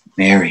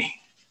 Mary,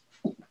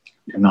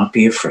 do not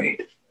be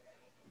afraid.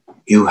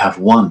 You have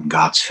won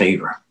God's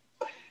favor.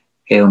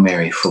 Hail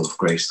Mary, full of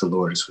grace, the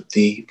Lord is with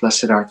thee.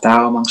 Blessed art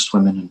thou amongst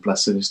women, and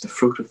blessed is the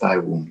fruit of thy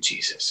womb,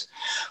 Jesus.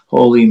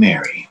 Holy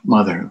Mary,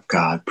 Mother of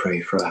God,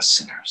 pray for us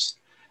sinners,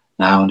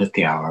 now and at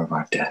the hour of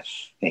our death.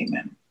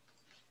 Amen.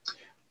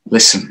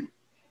 Listen,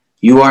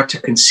 you are to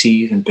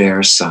conceive and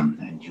bear a son,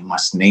 and you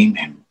must name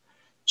him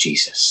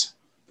Jesus.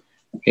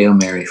 Hail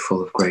Mary,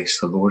 full of grace,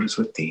 the Lord is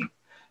with thee.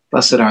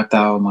 Blessed art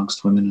thou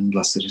amongst women, and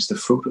blessed is the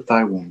fruit of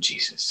thy womb,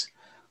 Jesus.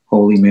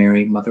 Holy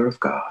Mary, Mother of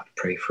God,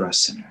 pray for us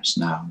sinners,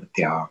 now and at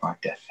the hour of our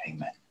death.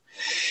 Amen.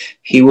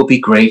 He will be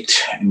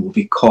great and will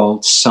be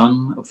called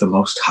Son of the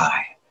Most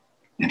High,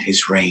 and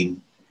his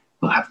reign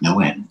will have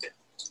no end.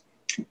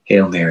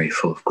 Hail Mary,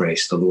 full of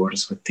grace, the Lord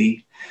is with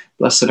thee.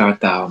 Blessed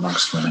art thou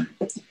amongst women,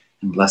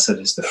 and blessed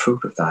is the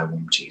fruit of thy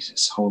womb,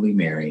 Jesus. Holy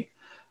Mary,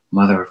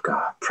 Mother of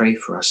God, pray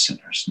for us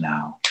sinners,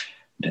 now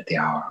and at the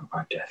hour of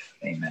our death.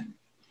 Amen.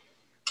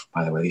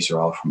 By the way, these are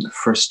all from the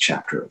first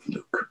chapter of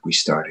Luke.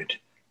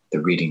 The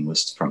reading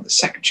was from the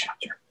second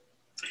chapter.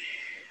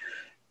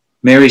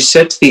 Mary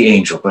said to the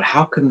angel, but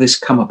how can this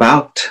come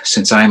about,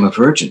 since I am a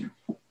virgin?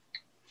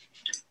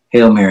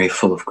 Hail Mary,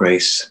 full of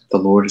grace, the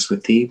Lord is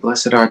with thee.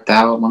 Blessed art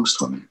thou amongst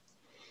women,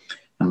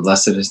 and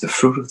blessed is the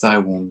fruit of thy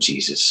womb,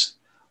 Jesus.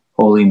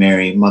 Holy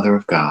Mary, Mother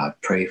of God,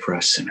 pray for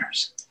us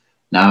sinners,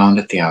 now and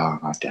at the hour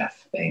of our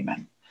death.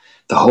 Amen.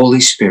 The Holy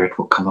Spirit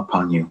will come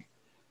upon you,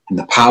 and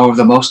the power of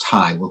the Most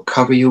High will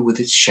cover you with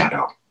its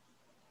shadow.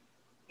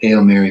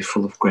 Hail Mary,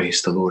 full of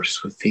grace, the Lord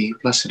is with thee.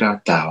 Blessed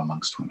art thou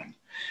amongst women,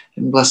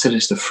 and blessed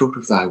is the fruit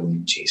of thy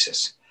womb,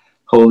 Jesus.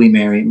 Holy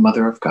Mary,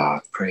 Mother of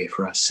God, pray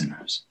for us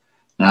sinners,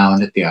 now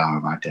and at the hour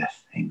of our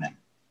death. Amen.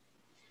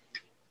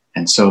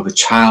 And so the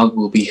child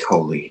will be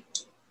holy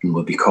and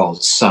will be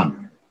called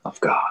Son of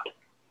God.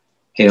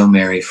 Hail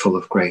Mary, full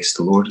of grace,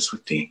 the Lord is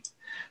with thee.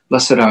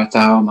 Blessed art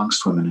thou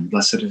amongst women, and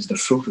blessed is the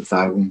fruit of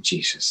thy womb,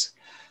 Jesus.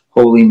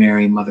 Holy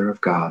Mary, Mother of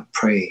God,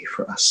 pray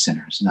for us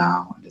sinners,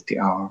 now and at the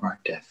hour of our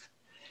death.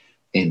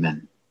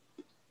 Amen.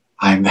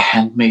 I am the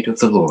handmaid of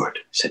the Lord,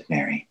 said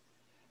Mary.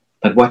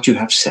 Let what you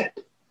have said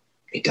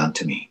be done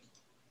to me.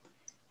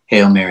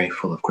 Hail Mary,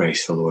 full of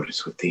grace, the Lord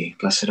is with thee.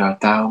 Blessed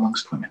art thou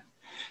amongst women,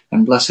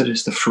 and blessed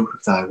is the fruit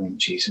of thy womb,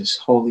 Jesus.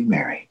 Holy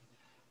Mary,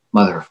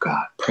 Mother of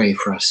God, pray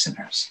for us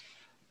sinners,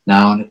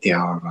 now and at the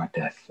hour of our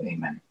death.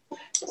 Amen.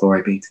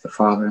 Glory be to the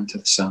Father, and to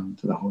the Son, and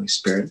to the Holy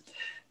Spirit,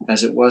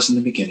 as it was in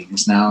the beginning,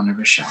 is now, and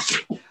ever shall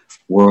be,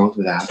 world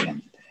without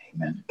end.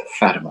 Amen. The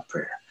Fatima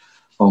prayer.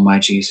 O my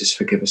Jesus,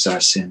 forgive us our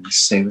sins,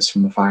 save us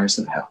from the fires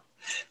of hell.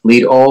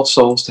 Lead all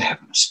souls to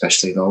heaven,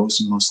 especially those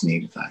in most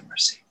need of thy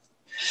mercy.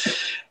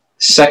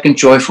 Second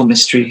joyful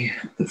mystery,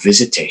 the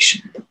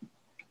Visitation.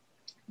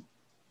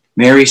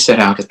 Mary set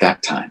out at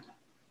that time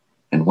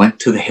and went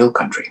to the hill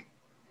country,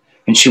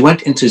 and she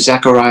went into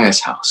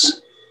Zachariah's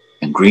house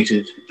and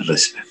greeted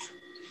Elizabeth.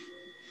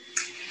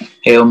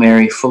 Hail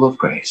Mary, full of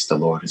grace, the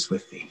Lord is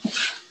with thee.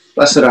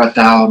 Blessed art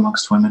thou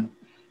amongst women,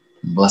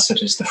 and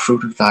blessed is the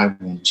fruit of thy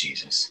womb,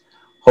 Jesus.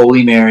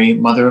 Holy Mary,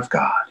 Mother of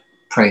God,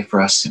 pray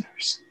for us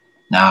sinners,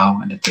 now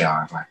and at the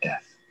hour of our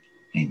death.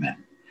 Amen.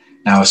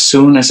 Now as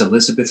soon as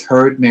Elizabeth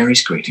heard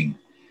Mary's greeting,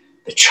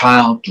 the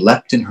child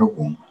leapt in her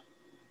womb,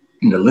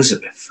 and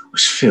Elizabeth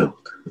was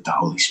filled with the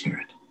Holy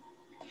Spirit.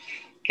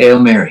 Hail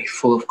Mary,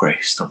 full of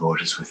grace, the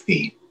Lord is with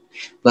thee.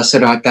 Blessed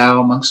art thou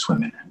amongst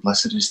women, and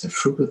blessed is the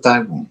fruit of thy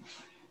womb,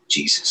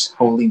 Jesus.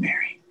 Holy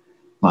Mary,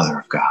 Mother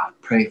of God,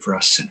 pray for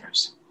us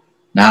sinners,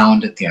 now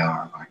and at the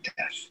hour of our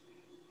death.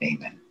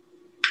 Amen.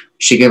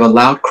 She gave a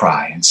loud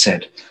cry and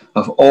said,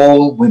 of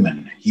all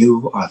women,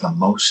 you are the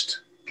most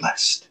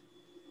blessed,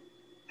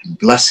 and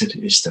blessed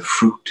is the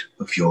fruit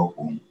of your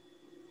womb.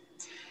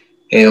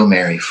 Hail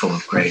Mary, full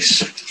of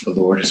grace, the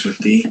Lord is with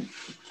thee.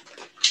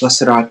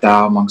 Blessed art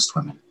thou amongst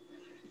women,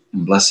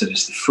 and blessed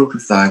is the fruit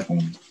of thy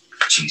womb,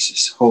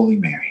 Jesus. Holy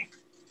Mary,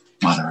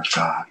 Mother of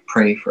God,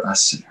 pray for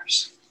us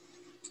sinners,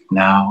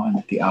 now and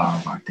at the hour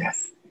of our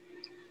death.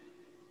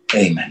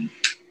 Amen.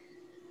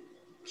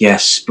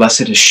 Yes,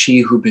 blessed is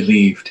she who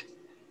believed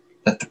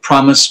that the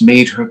promise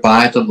made her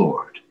by the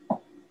Lord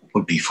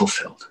would be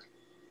fulfilled.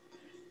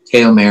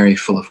 Hail Mary,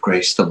 full of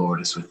grace, the Lord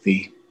is with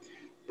thee.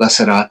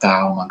 Blessed art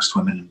thou amongst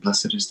women, and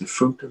blessed is the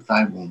fruit of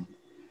thy womb,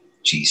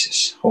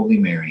 Jesus. Holy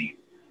Mary,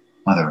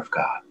 Mother of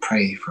God,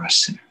 pray for us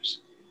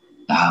sinners,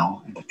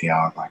 now and at the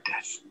hour of our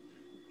death.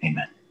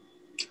 Amen.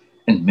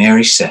 And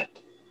Mary said,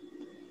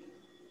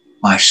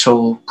 my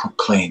soul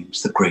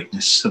proclaims the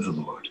greatness of the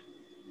Lord,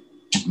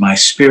 and my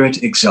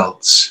spirit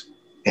exults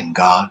in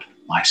God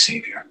my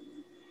Savior,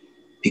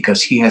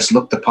 because he has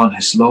looked upon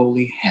his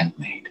lowly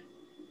handmaid.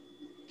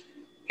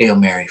 Hail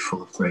Mary,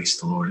 full of grace,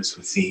 the Lord is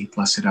with thee.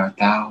 Blessed art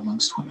thou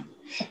amongst women,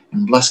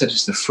 and blessed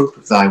is the fruit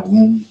of thy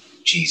womb,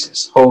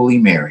 Jesus. Holy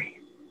Mary,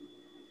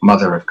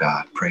 Mother of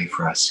God, pray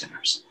for us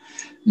sinners,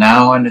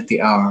 now and at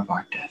the hour of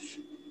our death.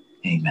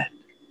 Amen.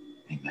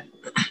 Amen.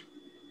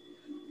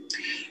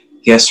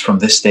 Yes, from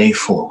this day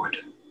forward,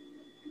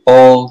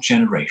 all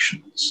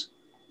generations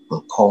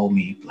will call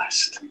me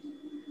blessed,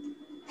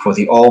 for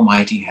the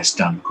Almighty has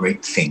done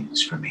great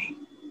things for me.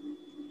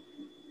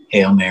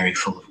 Hail Mary,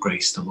 full of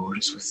grace, the Lord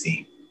is with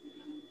thee.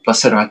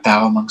 Blessed art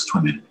thou amongst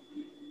women,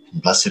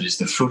 and blessed is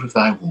the fruit of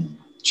thy womb,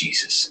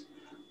 Jesus.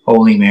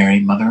 Holy Mary,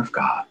 Mother of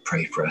God,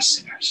 pray for us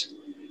sinners,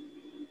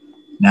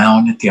 now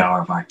and at the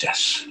hour of our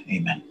death.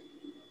 Amen.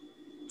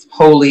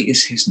 Holy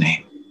is his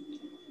name,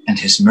 and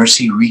his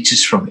mercy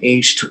reaches from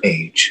age to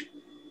age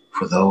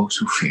for those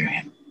who fear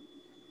him.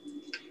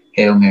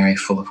 Hail Mary,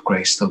 full of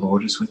grace, the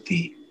Lord is with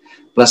thee.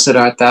 Blessed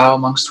art thou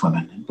amongst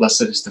women, and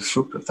blessed is the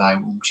fruit of thy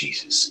womb,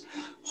 Jesus.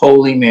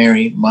 Holy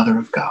Mary, Mother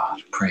of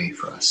God, pray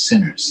for us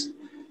sinners,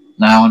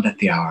 now and at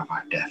the hour of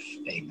our death.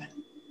 Amen.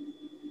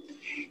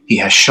 He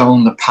has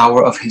shown the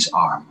power of his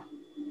arm.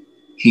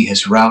 He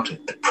has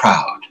routed the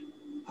proud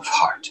of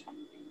heart.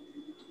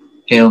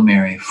 Hail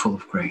Mary, full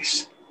of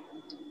grace,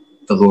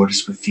 the Lord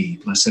is with thee.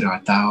 Blessed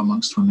art thou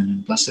amongst women,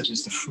 and blessed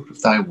is the fruit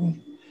of thy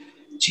womb,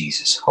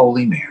 Jesus.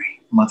 Holy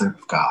Mary, Mother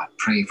of God,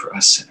 pray for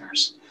us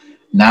sinners,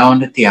 now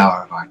and at the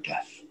hour of our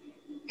death.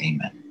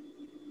 Amen.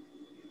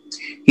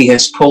 He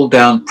has pulled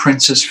down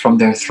princes from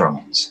their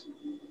thrones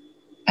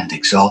and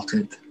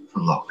exalted the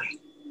lowly.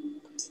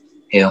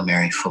 Hail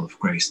Mary, full of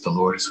grace, the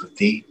Lord is with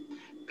thee.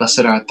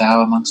 Blessed art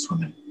thou amongst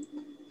women,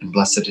 and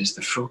blessed is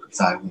the fruit of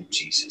thy womb,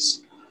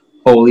 Jesus.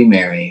 Holy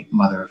Mary,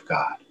 Mother of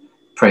God,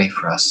 pray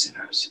for us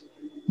sinners,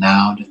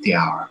 now and at the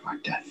hour of our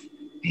death.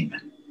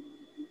 Amen.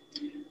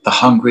 The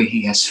hungry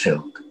he has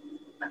filled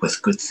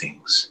with good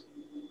things,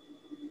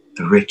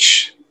 the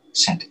rich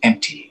sent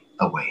empty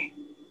away.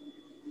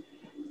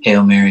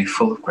 Hail Mary,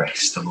 full of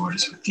grace, the Lord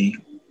is with thee.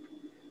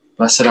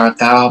 Blessed art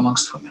thou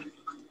amongst women,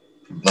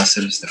 and blessed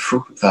is the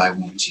fruit of thy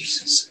womb,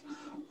 Jesus.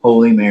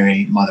 Holy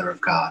Mary, Mother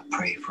of God,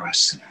 pray for us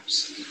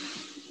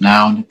sinners,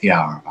 now and at the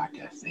hour of our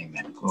death.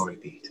 Amen. Glory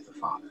be to the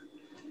Father,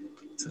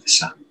 to the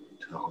Son,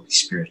 to the Holy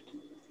Spirit,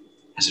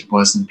 as it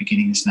was in the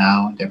beginning, is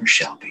now, and ever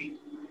shall be,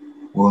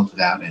 world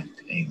without end.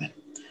 Amen.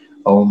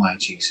 O my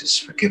Jesus,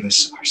 forgive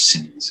us our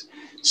sins,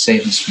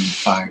 save us from the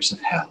fires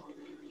of hell,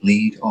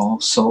 lead all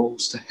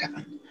souls to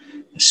heaven,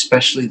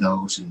 especially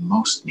those in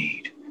most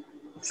need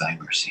of thy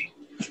mercy.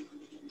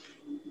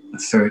 The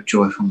third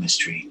joyful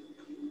mystery,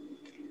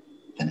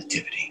 the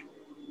Nativity.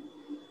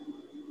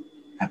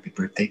 Happy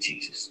birthday,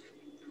 Jesus.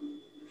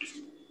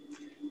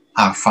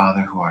 Our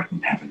Father, who art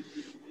in heaven,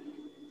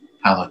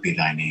 hallowed be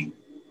thy name.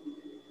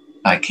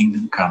 Thy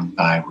kingdom come,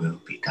 thy will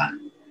be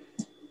done,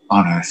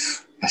 on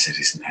earth as it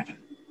is in heaven.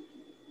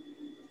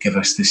 Give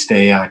us this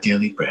day our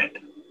daily bread,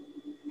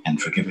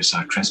 and forgive us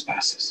our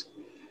trespasses,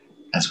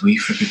 as we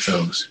forgive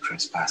those who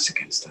trespass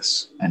against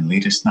us. And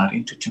lead us not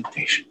into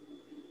temptation,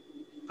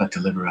 but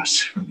deliver us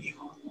from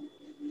evil.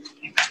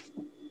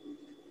 Amen.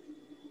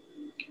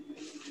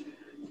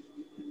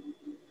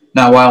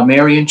 Now while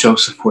Mary and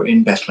Joseph were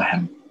in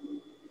Bethlehem,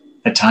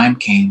 the time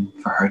came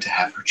for her to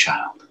have her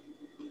child.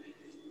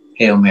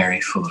 Hail Mary,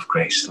 full of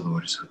grace, the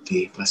Lord is with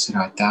thee. Blessed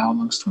art thou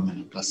amongst women,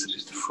 and blessed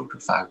is the fruit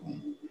of thy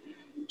womb,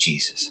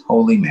 Jesus.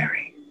 Holy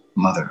Mary,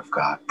 Mother of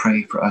God,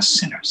 pray for us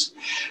sinners,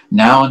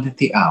 now and at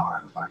the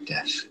hour of our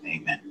death.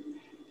 Amen.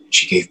 And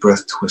she gave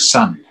birth to a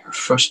son, her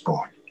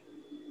firstborn,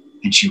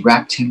 and she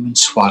wrapped him in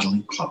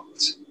swaddling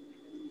clothes.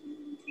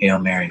 Hail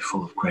Mary,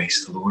 full of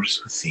grace, the Lord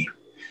is with thee.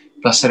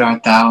 Blessed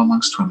art thou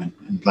amongst women,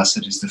 and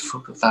blessed is the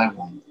fruit of thy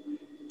womb,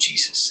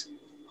 Jesus.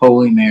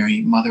 Holy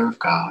Mary, Mother of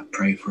God,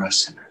 pray for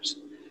us sinners,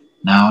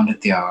 now and at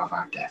the hour of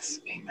our death.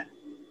 Amen.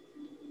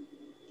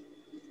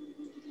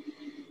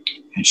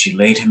 And she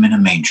laid him in a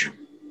manger,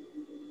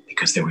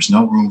 because there was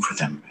no room for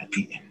them at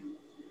the inn.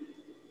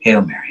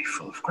 Hail Mary,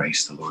 full of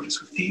grace, the Lord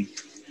is with thee.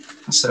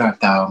 Blessed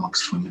art thou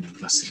amongst women, and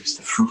blessed is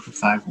the fruit of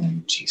thy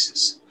womb,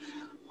 Jesus.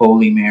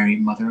 Holy Mary,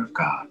 Mother of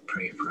God,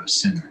 pray for us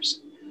sinners,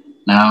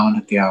 now and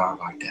at the hour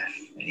of our death.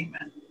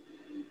 Amen.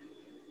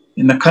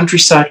 In the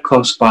countryside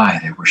close by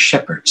there were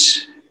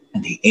shepherds,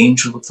 and the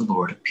angel of the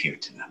Lord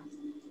appeared to them.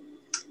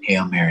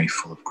 Hail Mary,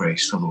 full of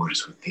grace, the Lord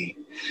is with thee.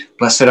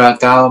 Blessed art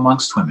thou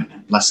amongst women,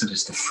 and blessed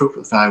is the fruit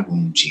of thy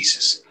womb,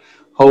 Jesus.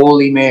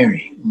 Holy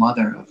Mary,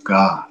 Mother of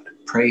God,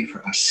 pray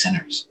for us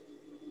sinners,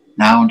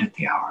 now and at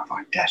the hour of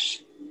our death.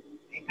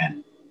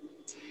 Amen.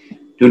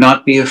 Do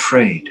not be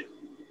afraid.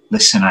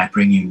 Listen, I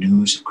bring you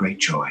news of great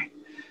joy,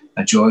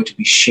 a joy to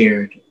be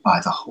shared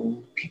by the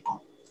whole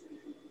people.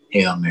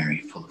 Hail Mary,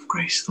 full of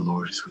grace, the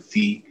Lord is with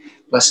thee.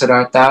 Blessed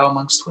art thou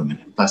amongst women,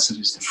 and blessed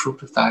is the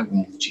fruit of thy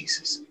womb,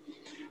 Jesus.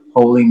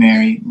 Holy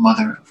Mary,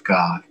 Mother of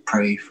God,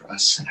 pray for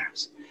us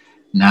sinners,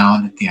 now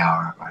and at the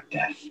hour of our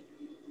death.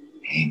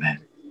 Amen.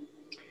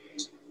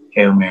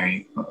 Hail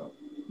Mary.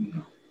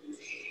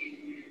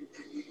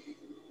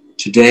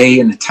 Today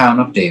in the town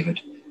of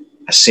David,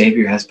 a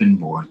Savior has been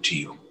born to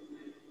you.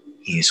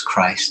 He is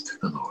Christ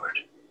the Lord.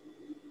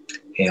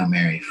 Hail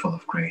Mary, full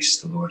of grace,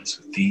 the Lord is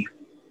with thee.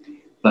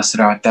 Blessed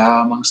art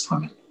thou amongst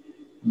women,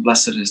 and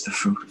blessed is the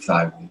fruit of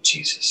thy womb,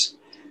 Jesus.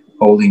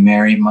 Holy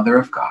Mary, Mother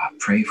of God,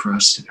 pray for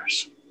us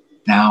sinners,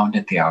 now and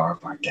at the hour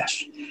of our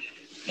death.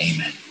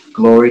 Amen.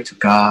 Glory to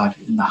God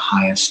in the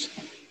highest,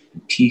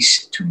 and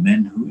peace to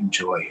men who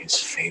enjoy his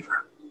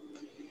favor.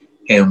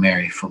 Hail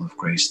Mary, full of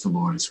grace, the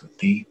Lord is with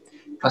thee.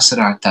 Blessed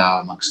art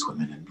thou amongst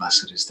women, and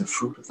blessed is the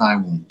fruit of thy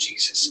womb,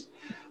 Jesus.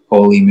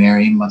 Holy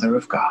Mary, Mother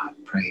of God,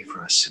 pray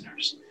for us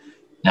sinners,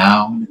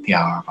 now and at the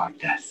hour of our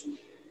death.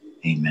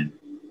 Amen.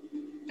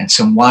 And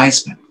some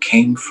wise men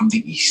came from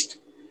the east,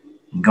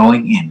 and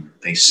going in,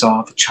 they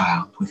saw the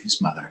child with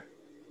his mother,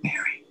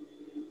 Mary.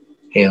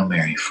 Hail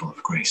Mary, full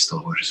of grace, the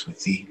Lord is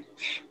with thee.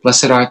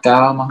 Blessed art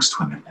thou amongst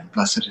women, and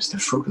blessed is the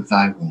fruit of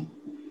thy womb,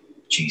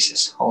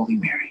 Jesus. Holy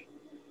Mary,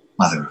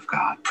 Mother of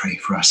God, pray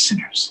for us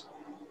sinners,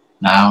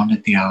 now and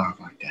at the hour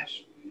of our death.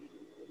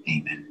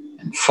 Amen.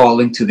 And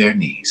falling to their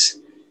knees,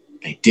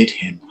 they did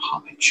him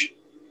homage.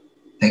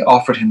 They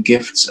offered him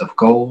gifts of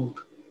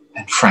gold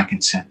and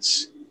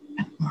frankincense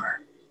and myrrh.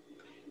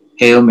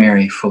 Hail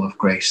Mary, full of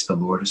grace, the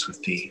Lord is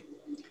with thee.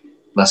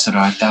 Blessed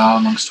art thou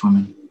amongst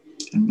women,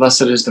 and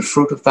blessed is the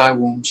fruit of thy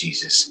womb,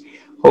 Jesus.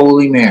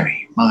 Holy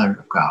Mary, Mother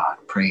of God,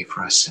 pray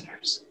for us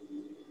sinners,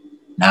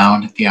 now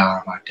and at the hour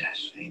of our death.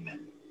 Amen.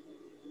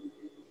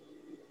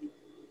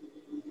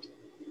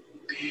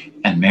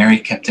 And Mary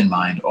kept in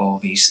mind all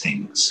these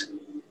things,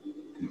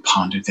 and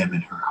pondered them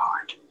in her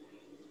heart.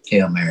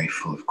 Hail Mary,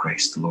 full of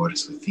grace, the Lord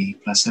is with thee.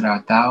 Blessed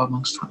art thou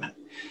amongst women,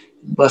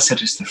 and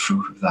blessed is the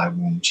fruit of thy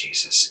womb,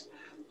 Jesus.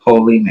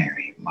 Holy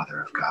Mary,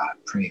 Mother of God,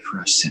 pray for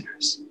us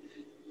sinners,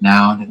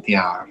 now and at the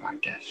hour of our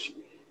death.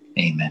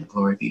 Amen.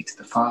 Glory be to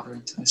the Father,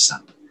 and to the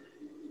Son,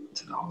 and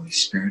to the Holy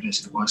Spirit,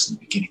 as it was in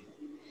the beginning,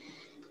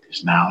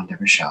 is now, and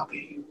ever shall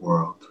be,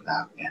 world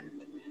without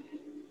end.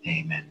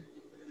 Amen.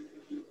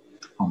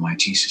 O my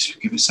Jesus,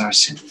 forgive us our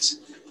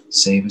sins,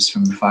 save us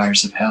from the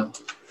fires of hell,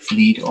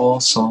 lead all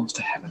souls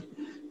to heaven,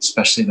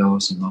 especially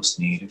those in most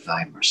need of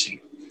thy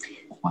mercy.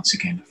 Once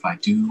again, if I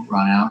do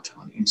run out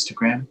on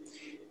Instagram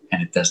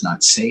and it does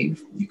not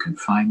save, you can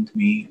find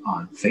me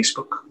on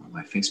Facebook, on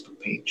my Facebook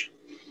page.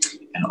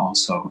 And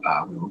also,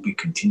 we will be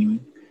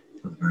continuing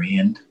to the very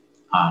end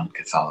on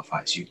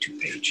Catholify's YouTube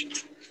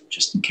page,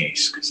 just in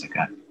case, because I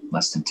got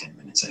less than 10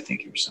 minutes, I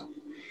think, or so.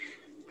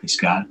 Please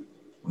God,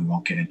 we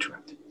won't get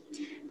interrupted.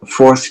 The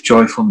fourth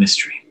joyful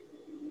mystery,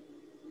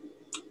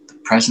 the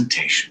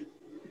presentation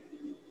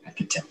at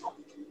the temple.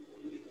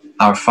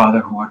 Our Father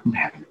who art in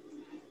heaven,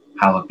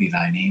 hallowed be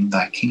thy name,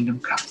 thy kingdom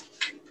come,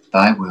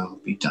 thy will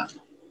be done,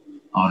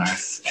 on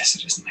earth as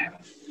it is in heaven.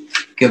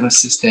 Give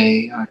us this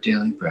day our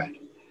daily bread,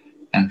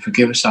 and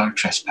forgive us our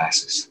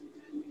trespasses,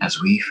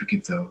 as we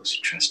forgive those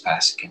who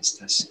trespass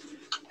against us.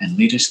 And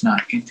lead us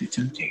not into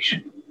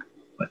temptation,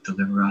 but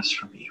deliver us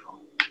from evil.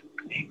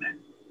 Amen.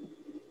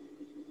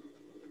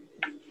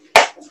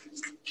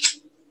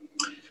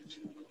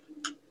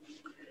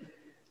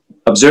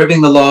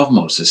 Observing the law of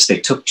Moses, they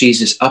took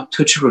Jesus up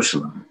to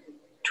Jerusalem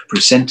to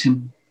present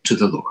him to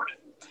the Lord.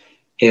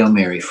 Hail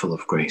Mary, full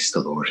of grace,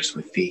 the Lord is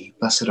with thee.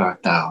 Blessed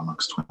art thou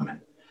amongst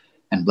women,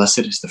 and blessed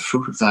is the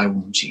fruit of thy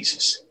womb,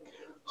 Jesus.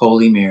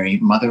 Holy Mary,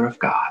 Mother of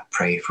God,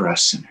 pray for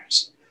us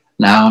sinners,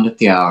 now and at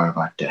the hour of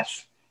our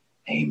death.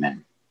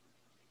 Amen.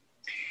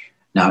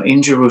 Now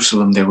in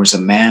Jerusalem there was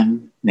a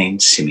man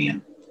named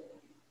Simeon.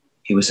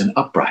 He was an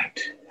upright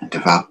and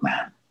devout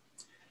man.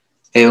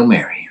 Hail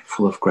Mary,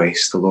 full of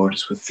grace, the Lord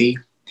is with thee.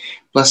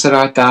 Blessed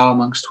art thou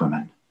amongst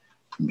women,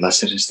 and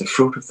blessed is the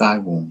fruit of thy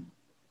womb,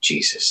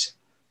 Jesus.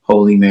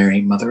 Holy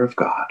Mary, Mother of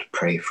God,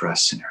 pray for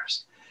us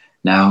sinners,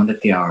 now and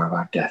at the hour of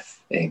our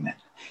death. Amen.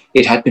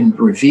 It had been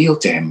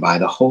revealed to him by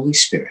the Holy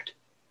Spirit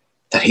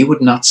that he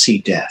would not see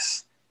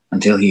death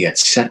until he had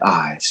set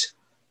eyes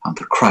on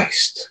the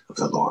Christ of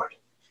the Lord.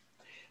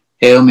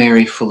 Hail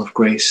Mary, full of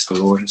grace, the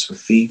Lord is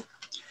with thee.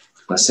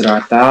 Blessed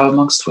art thou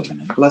amongst women,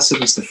 and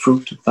blessed is the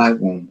fruit of thy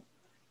womb,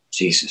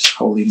 Jesus.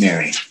 Holy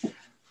Mary,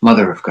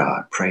 Mother of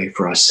God, pray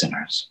for us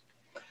sinners,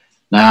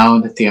 now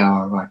and at the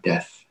hour of our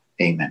death.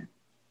 Amen.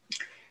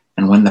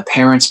 And when the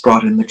parents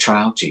brought in the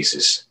child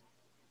Jesus,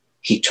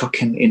 he took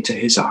him into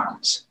his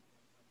arms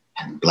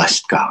and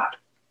blessed God.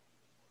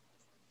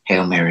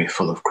 Hail Mary,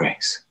 full of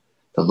grace,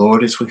 the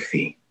Lord is with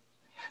thee.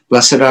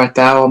 Blessed art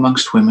thou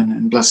amongst women,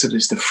 and blessed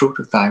is the fruit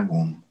of thy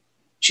womb,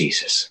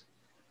 Jesus.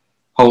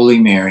 Holy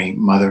Mary,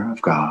 Mother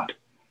of God,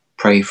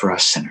 pray for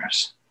us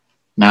sinners,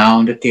 now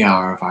and at the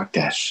hour of our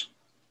death.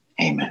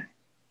 Amen.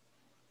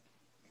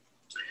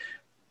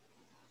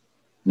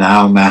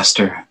 Now,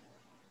 Master,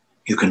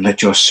 you can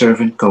let your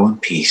servant go in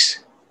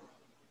peace,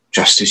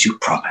 just as you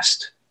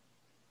promised.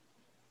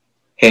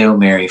 Hail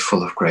Mary,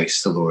 full of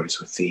grace, the Lord is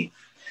with thee.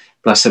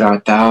 Blessed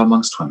art thou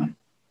amongst women,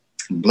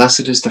 and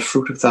blessed is the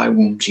fruit of thy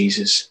womb,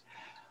 Jesus.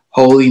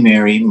 Holy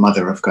Mary,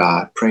 Mother of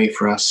God, pray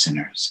for us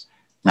sinners,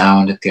 now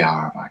and at the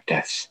hour of our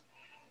death.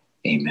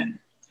 Amen.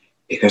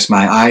 Because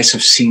my eyes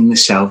have seen the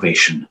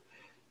salvation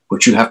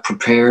which you have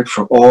prepared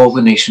for all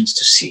the nations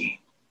to see.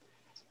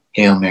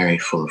 Hail Mary,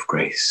 full of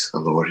grace, the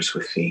Lord is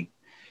with thee.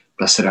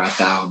 Blessed art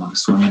thou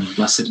amongst women, and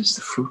blessed is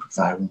the fruit of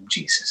thy womb,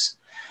 Jesus.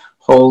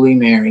 Holy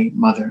Mary,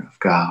 Mother of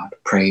God,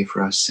 pray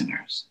for us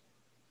sinners,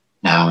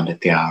 now and at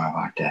the hour of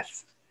our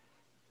death.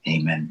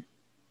 Amen.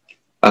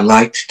 A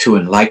light to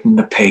enlighten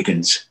the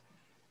pagans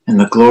and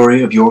the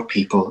glory of your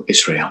people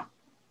Israel.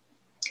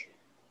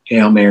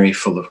 Hail Mary,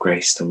 full of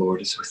grace, the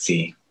Lord is with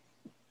thee.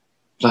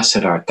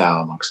 Blessed art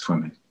thou amongst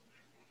women.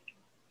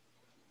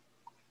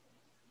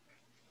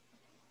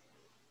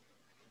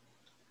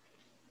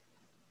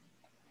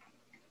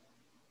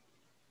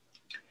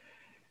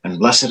 And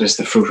blessed is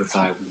the fruit of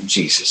thy womb,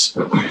 Jesus.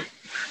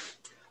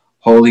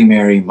 Holy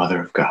Mary,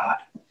 Mother of God,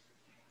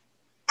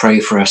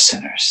 pray for us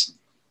sinners,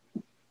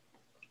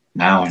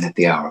 now and at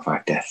the hour of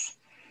our death.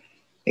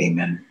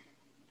 Amen.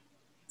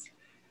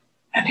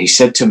 And he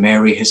said to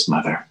Mary, his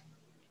mother,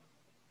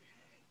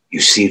 you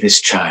see this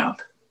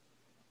child.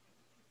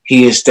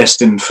 He is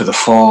destined for the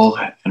fall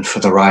and for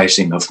the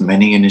rising of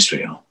many in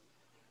Israel,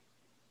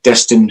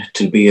 destined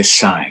to be a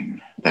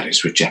sign that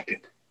is rejected.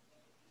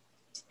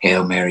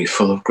 Hail Mary,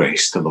 full of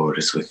grace, the Lord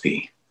is with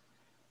thee.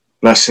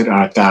 Blessed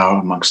art thou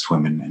amongst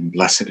women, and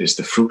blessed is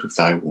the fruit of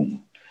thy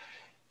womb,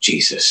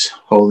 Jesus.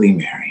 Holy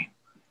Mary,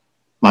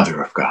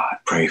 Mother of God,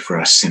 pray for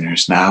us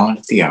sinners now and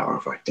at the hour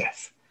of our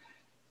death.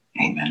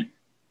 Amen.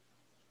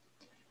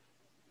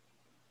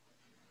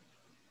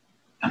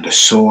 And a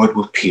sword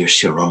will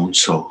pierce your own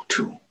soul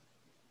too.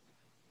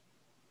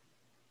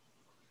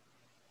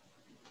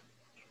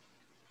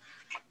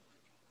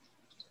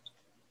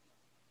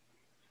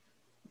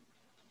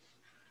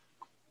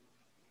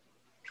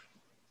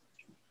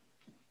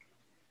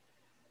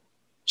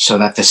 So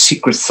that the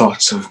secret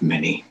thoughts of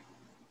many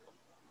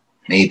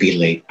may be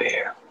laid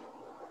bare.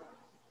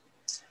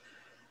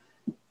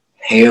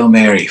 Hail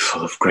Mary,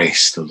 full of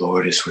grace, the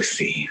Lord is with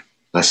thee.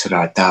 Blessed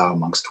art thou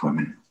amongst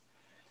women,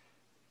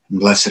 and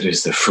blessed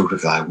is the fruit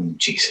of thy womb,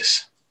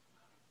 Jesus.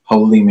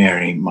 Holy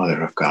Mary,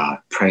 Mother of God,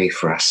 pray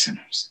for us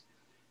sinners,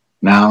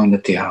 now and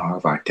at the hour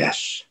of our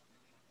death.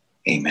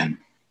 Amen.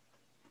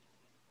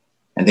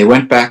 And they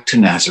went back to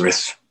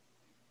Nazareth,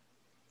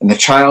 and the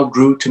child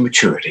grew to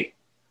maturity,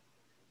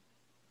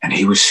 and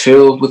he was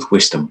filled with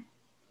wisdom,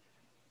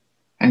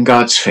 and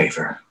God's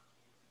favor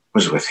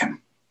was with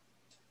him.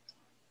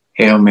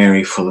 Hail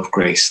Mary, full of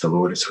grace, the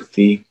Lord is with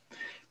thee.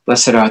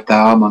 Blessed art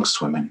thou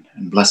amongst women,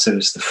 and blessed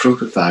is the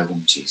fruit of thy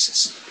womb,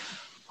 Jesus.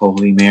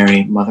 Holy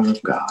Mary, Mother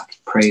of God,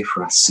 pray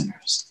for us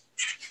sinners,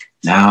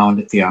 now and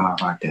at the hour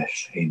of our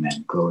death.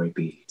 Amen. Glory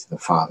be to the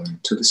Father,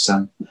 and to the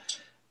Son,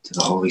 to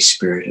the Holy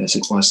Spirit, as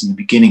it was in the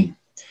beginning,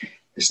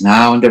 is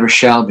now, and ever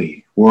shall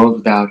be, world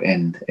without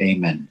end.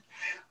 Amen.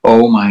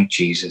 O my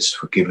Jesus,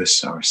 forgive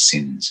us our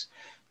sins.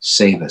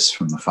 Save us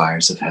from the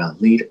fires of hell.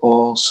 Lead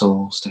all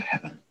souls to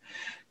heaven,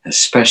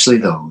 especially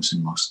those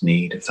in most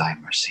need of thy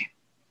mercy.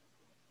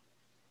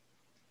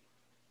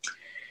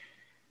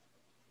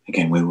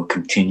 Again, we will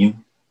continue.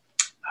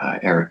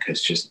 Eric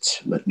has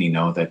just let me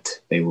know that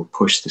they will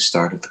push the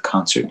start of the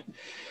concert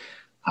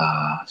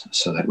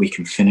so that we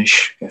can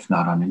finish, if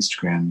not on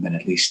Instagram, then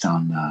at least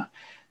on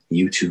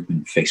YouTube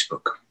and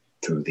Facebook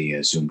through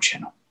the Zoom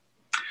channel.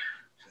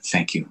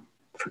 Thank you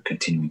for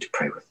continuing to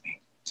pray with me.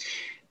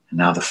 And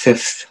now the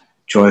fifth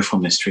joyful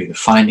mystery, the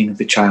finding of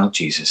the child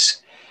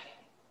Jesus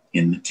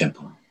in the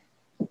temple.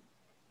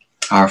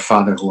 Our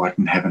Father who art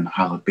in heaven,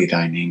 hallowed be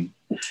thy name.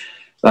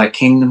 Thy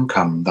kingdom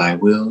come, thy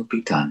will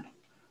be done,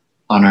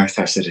 on earth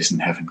as it is in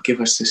heaven.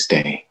 Give us this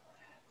day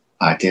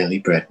our daily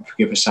bread, and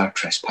forgive us our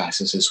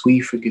trespasses as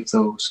we forgive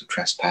those who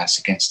trespass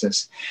against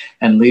us.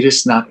 And lead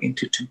us not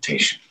into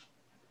temptation,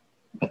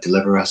 but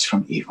deliver us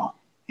from evil.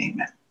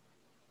 Amen.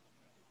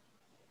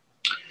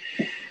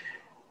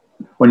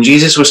 When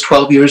Jesus was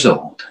 12 years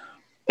old,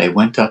 they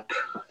went up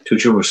to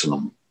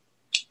Jerusalem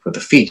for the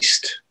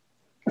feast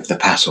of the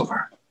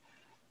Passover.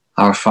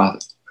 Our Father,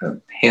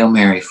 Hail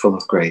Mary, full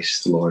of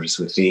grace, the Lord is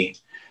with thee.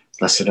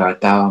 Blessed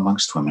art thou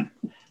amongst women,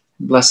 and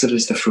blessed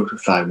is the fruit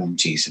of thy womb,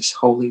 Jesus.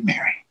 Holy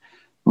Mary,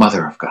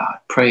 Mother of God,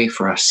 pray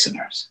for us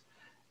sinners,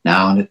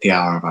 now and at the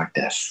hour of our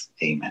death.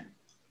 Amen.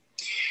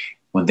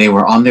 When they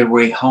were on their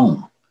way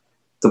home,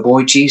 the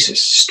boy Jesus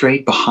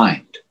stayed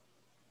behind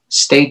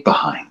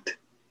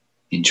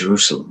in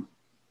Jerusalem,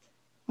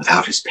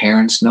 without his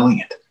parents knowing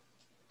it.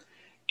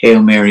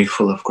 Hail Mary,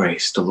 full of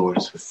grace, the Lord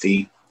is with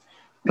thee.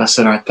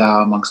 Blessed art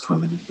thou amongst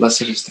women, and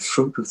blessed is the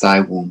fruit of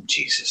thy womb,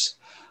 Jesus.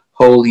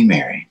 Holy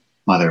Mary,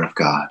 Mother of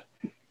God,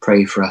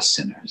 pray for us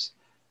sinners,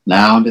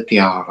 now and at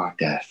the hour of our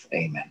death.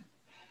 Amen.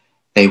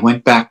 They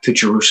went back to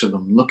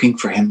Jerusalem looking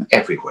for him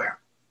everywhere.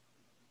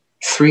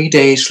 3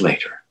 days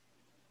later,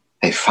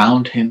 they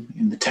found him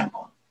in the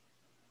temple.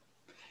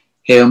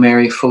 Hail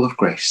Mary, full of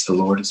grace, the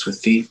Lord is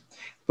with thee.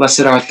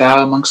 Blessed art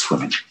thou amongst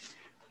women,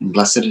 and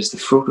blessed is the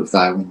fruit of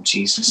thy womb,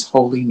 Jesus.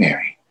 Holy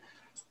Mary,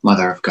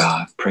 Mother of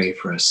God, pray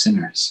for us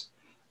sinners,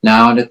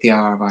 now and at the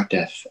hour of our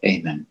death.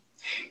 Amen.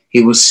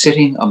 He was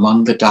sitting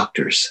among the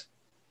doctors,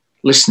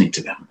 listening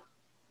to them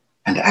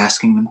and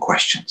asking them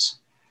questions.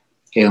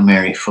 Hail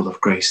Mary, full of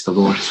grace, the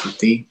Lord is with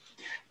thee.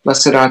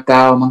 Blessed art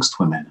thou amongst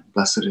women, and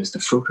blessed is the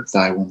fruit of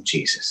thy womb,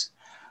 Jesus.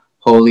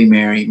 Holy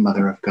Mary,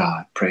 Mother of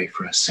God, pray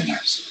for us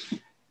sinners,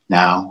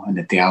 now and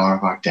at the hour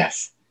of our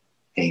death.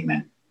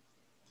 Amen.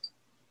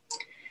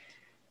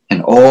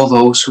 And all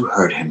those who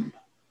heard him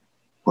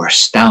were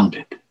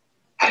astounded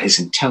at his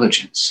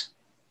intelligence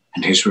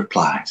and his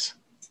replies.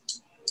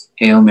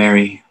 Hail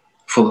Mary,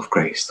 full of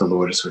grace, the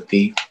Lord is with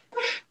thee.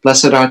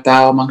 Blessed art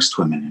thou amongst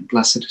women, and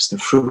blessed is the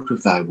fruit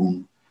of thy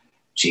womb,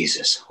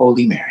 Jesus.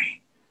 Holy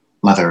Mary,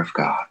 Mother of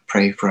God,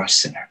 pray for us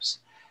sinners,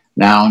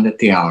 now and at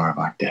the hour of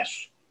our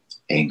death.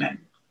 Amen.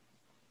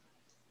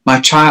 My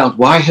child,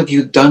 why have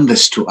you done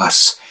this to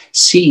us?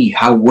 See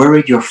how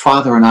worried your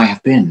father and I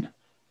have been,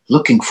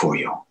 looking for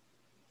you.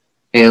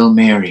 Hail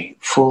Mary,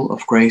 full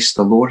of grace,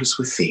 the Lord is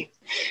with thee.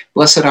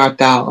 Blessed art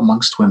thou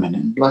amongst women,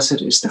 and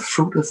blessed is the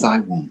fruit of thy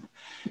womb,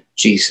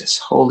 Jesus.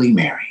 Holy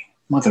Mary,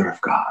 Mother of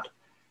God,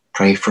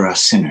 pray for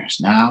us sinners,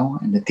 now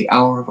and at the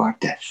hour of our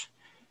death.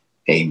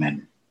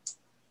 Amen.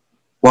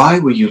 Why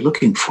were you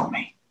looking for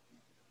me?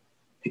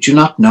 Did you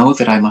not know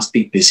that I must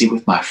be busy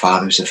with my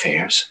Father's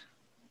affairs?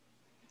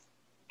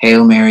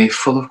 Hail Mary,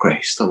 full of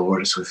grace, the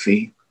Lord is with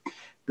thee.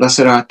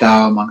 Blessed art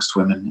thou amongst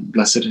women, and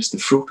blessed is the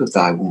fruit of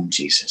thy womb,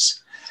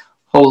 Jesus.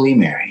 Holy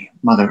Mary,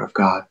 Mother of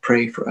God,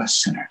 pray for us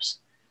sinners,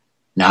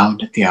 now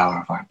and at the hour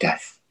of our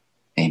death.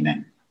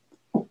 Amen.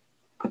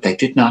 But they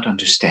did not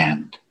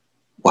understand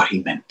what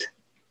he meant.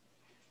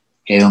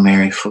 Hail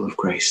Mary, full of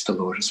grace, the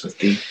Lord is with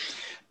thee.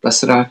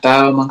 Blessed art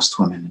thou amongst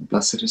women, and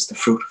blessed is the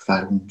fruit of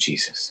thy womb,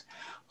 Jesus.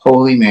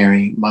 Holy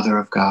Mary, Mother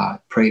of God,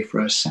 pray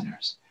for us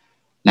sinners,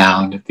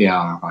 now and at the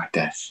hour of our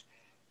death.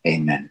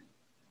 Amen.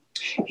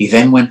 He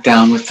then went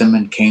down with them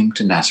and came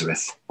to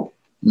Nazareth, and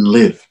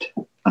lived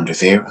under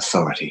their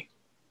authority.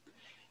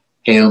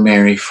 Hail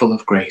Mary, full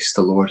of grace,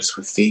 the Lord is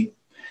with thee.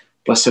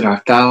 Blessed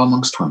art thou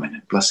amongst women,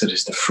 and blessed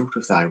is the fruit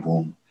of thy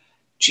womb,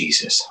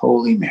 Jesus.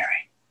 Holy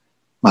Mary,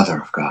 Mother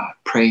of God,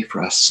 pray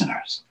for us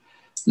sinners,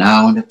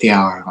 now and at the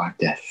hour of our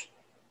death.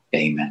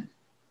 Amen.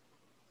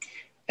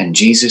 And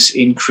Jesus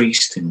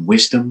increased in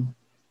wisdom,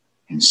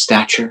 in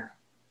stature,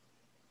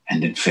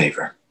 and in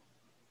favor,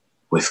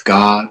 with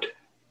God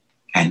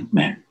and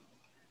men.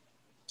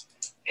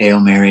 Hail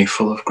Mary,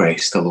 full of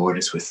grace, the Lord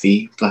is with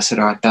thee. Blessed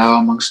art thou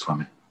amongst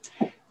women,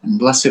 and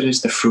blessed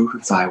is the fruit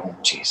of thy womb,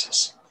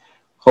 Jesus.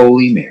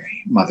 Holy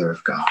Mary, Mother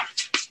of God,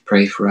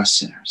 pray for us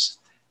sinners,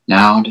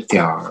 now and at the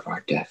hour of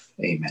our death.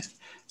 Amen.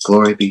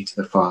 Glory be to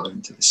the Father,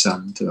 and to the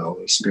Son, and to the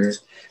Holy Spirit,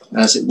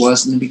 as it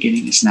was in the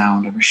beginning, is now,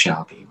 and ever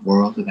shall be,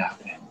 world without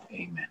end.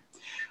 Amen.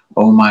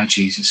 O my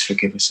Jesus,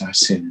 forgive us our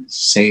sins,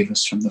 save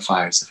us from the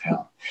fires of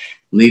hell,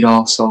 lead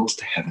all souls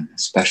to heaven,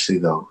 especially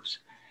those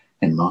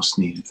in most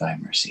need of thy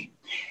mercy.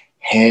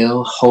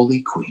 Hail,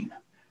 Holy Queen,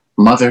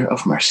 Mother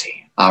of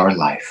mercy, our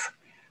life,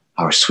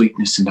 our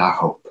sweetness, and our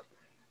hope.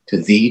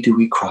 To thee do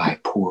we cry,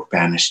 poor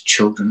banished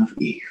children of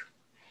Eve.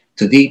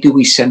 To thee do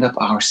we send up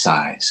our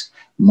sighs,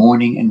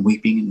 mourning and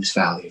weeping in this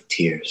valley of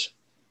tears.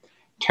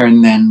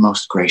 Turn then,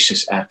 most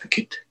gracious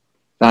Advocate,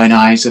 thine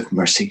eyes of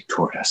mercy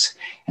toward us,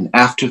 and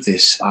after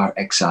this our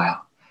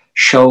exile,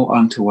 show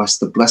unto us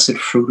the blessed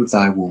fruit of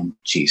thy womb,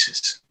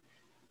 Jesus.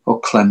 O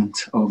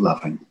clement, O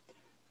loving,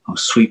 O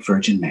sweet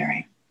Virgin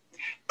Mary,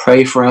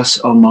 pray for us,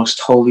 O most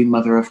holy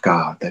Mother of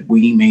God, that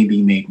we may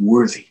be made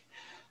worthy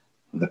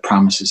of the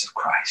promises of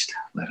Christ.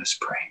 Let us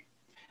pray.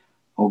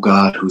 O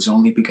God, whose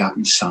only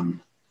begotten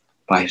Son,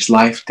 by his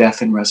life,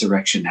 death, and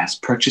resurrection, has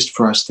purchased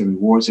for us the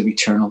rewards of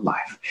eternal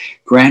life,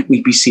 grant,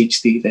 we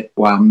beseech thee, that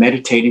while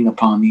meditating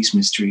upon these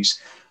mysteries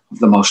of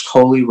the most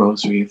holy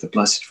Rosary of the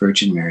Blessed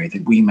Virgin Mary,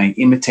 that we may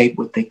imitate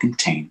what they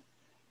contain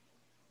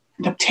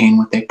and obtain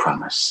what they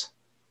promise,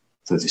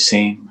 through the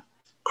same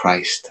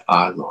Christ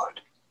our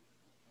Lord.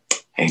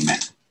 Amen.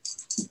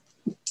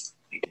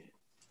 We did it.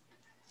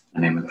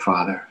 In the name of the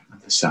Father,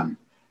 of the Son,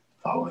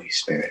 of the Holy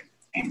Spirit.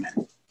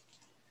 Amen.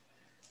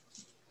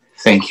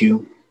 Thank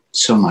you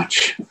so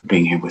much for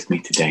being here with me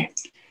today,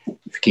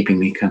 for keeping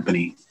me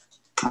company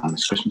on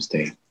this Christmas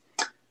day.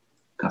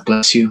 God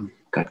bless you.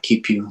 God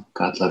keep you.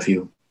 God love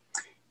you.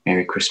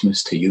 Merry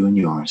Christmas to you and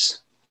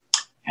yours.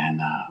 And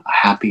a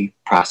happy,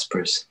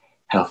 prosperous,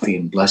 healthy,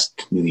 and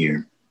blessed New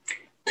Year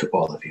to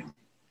all of you.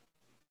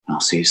 And I'll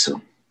see you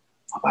soon.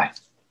 Bye-bye.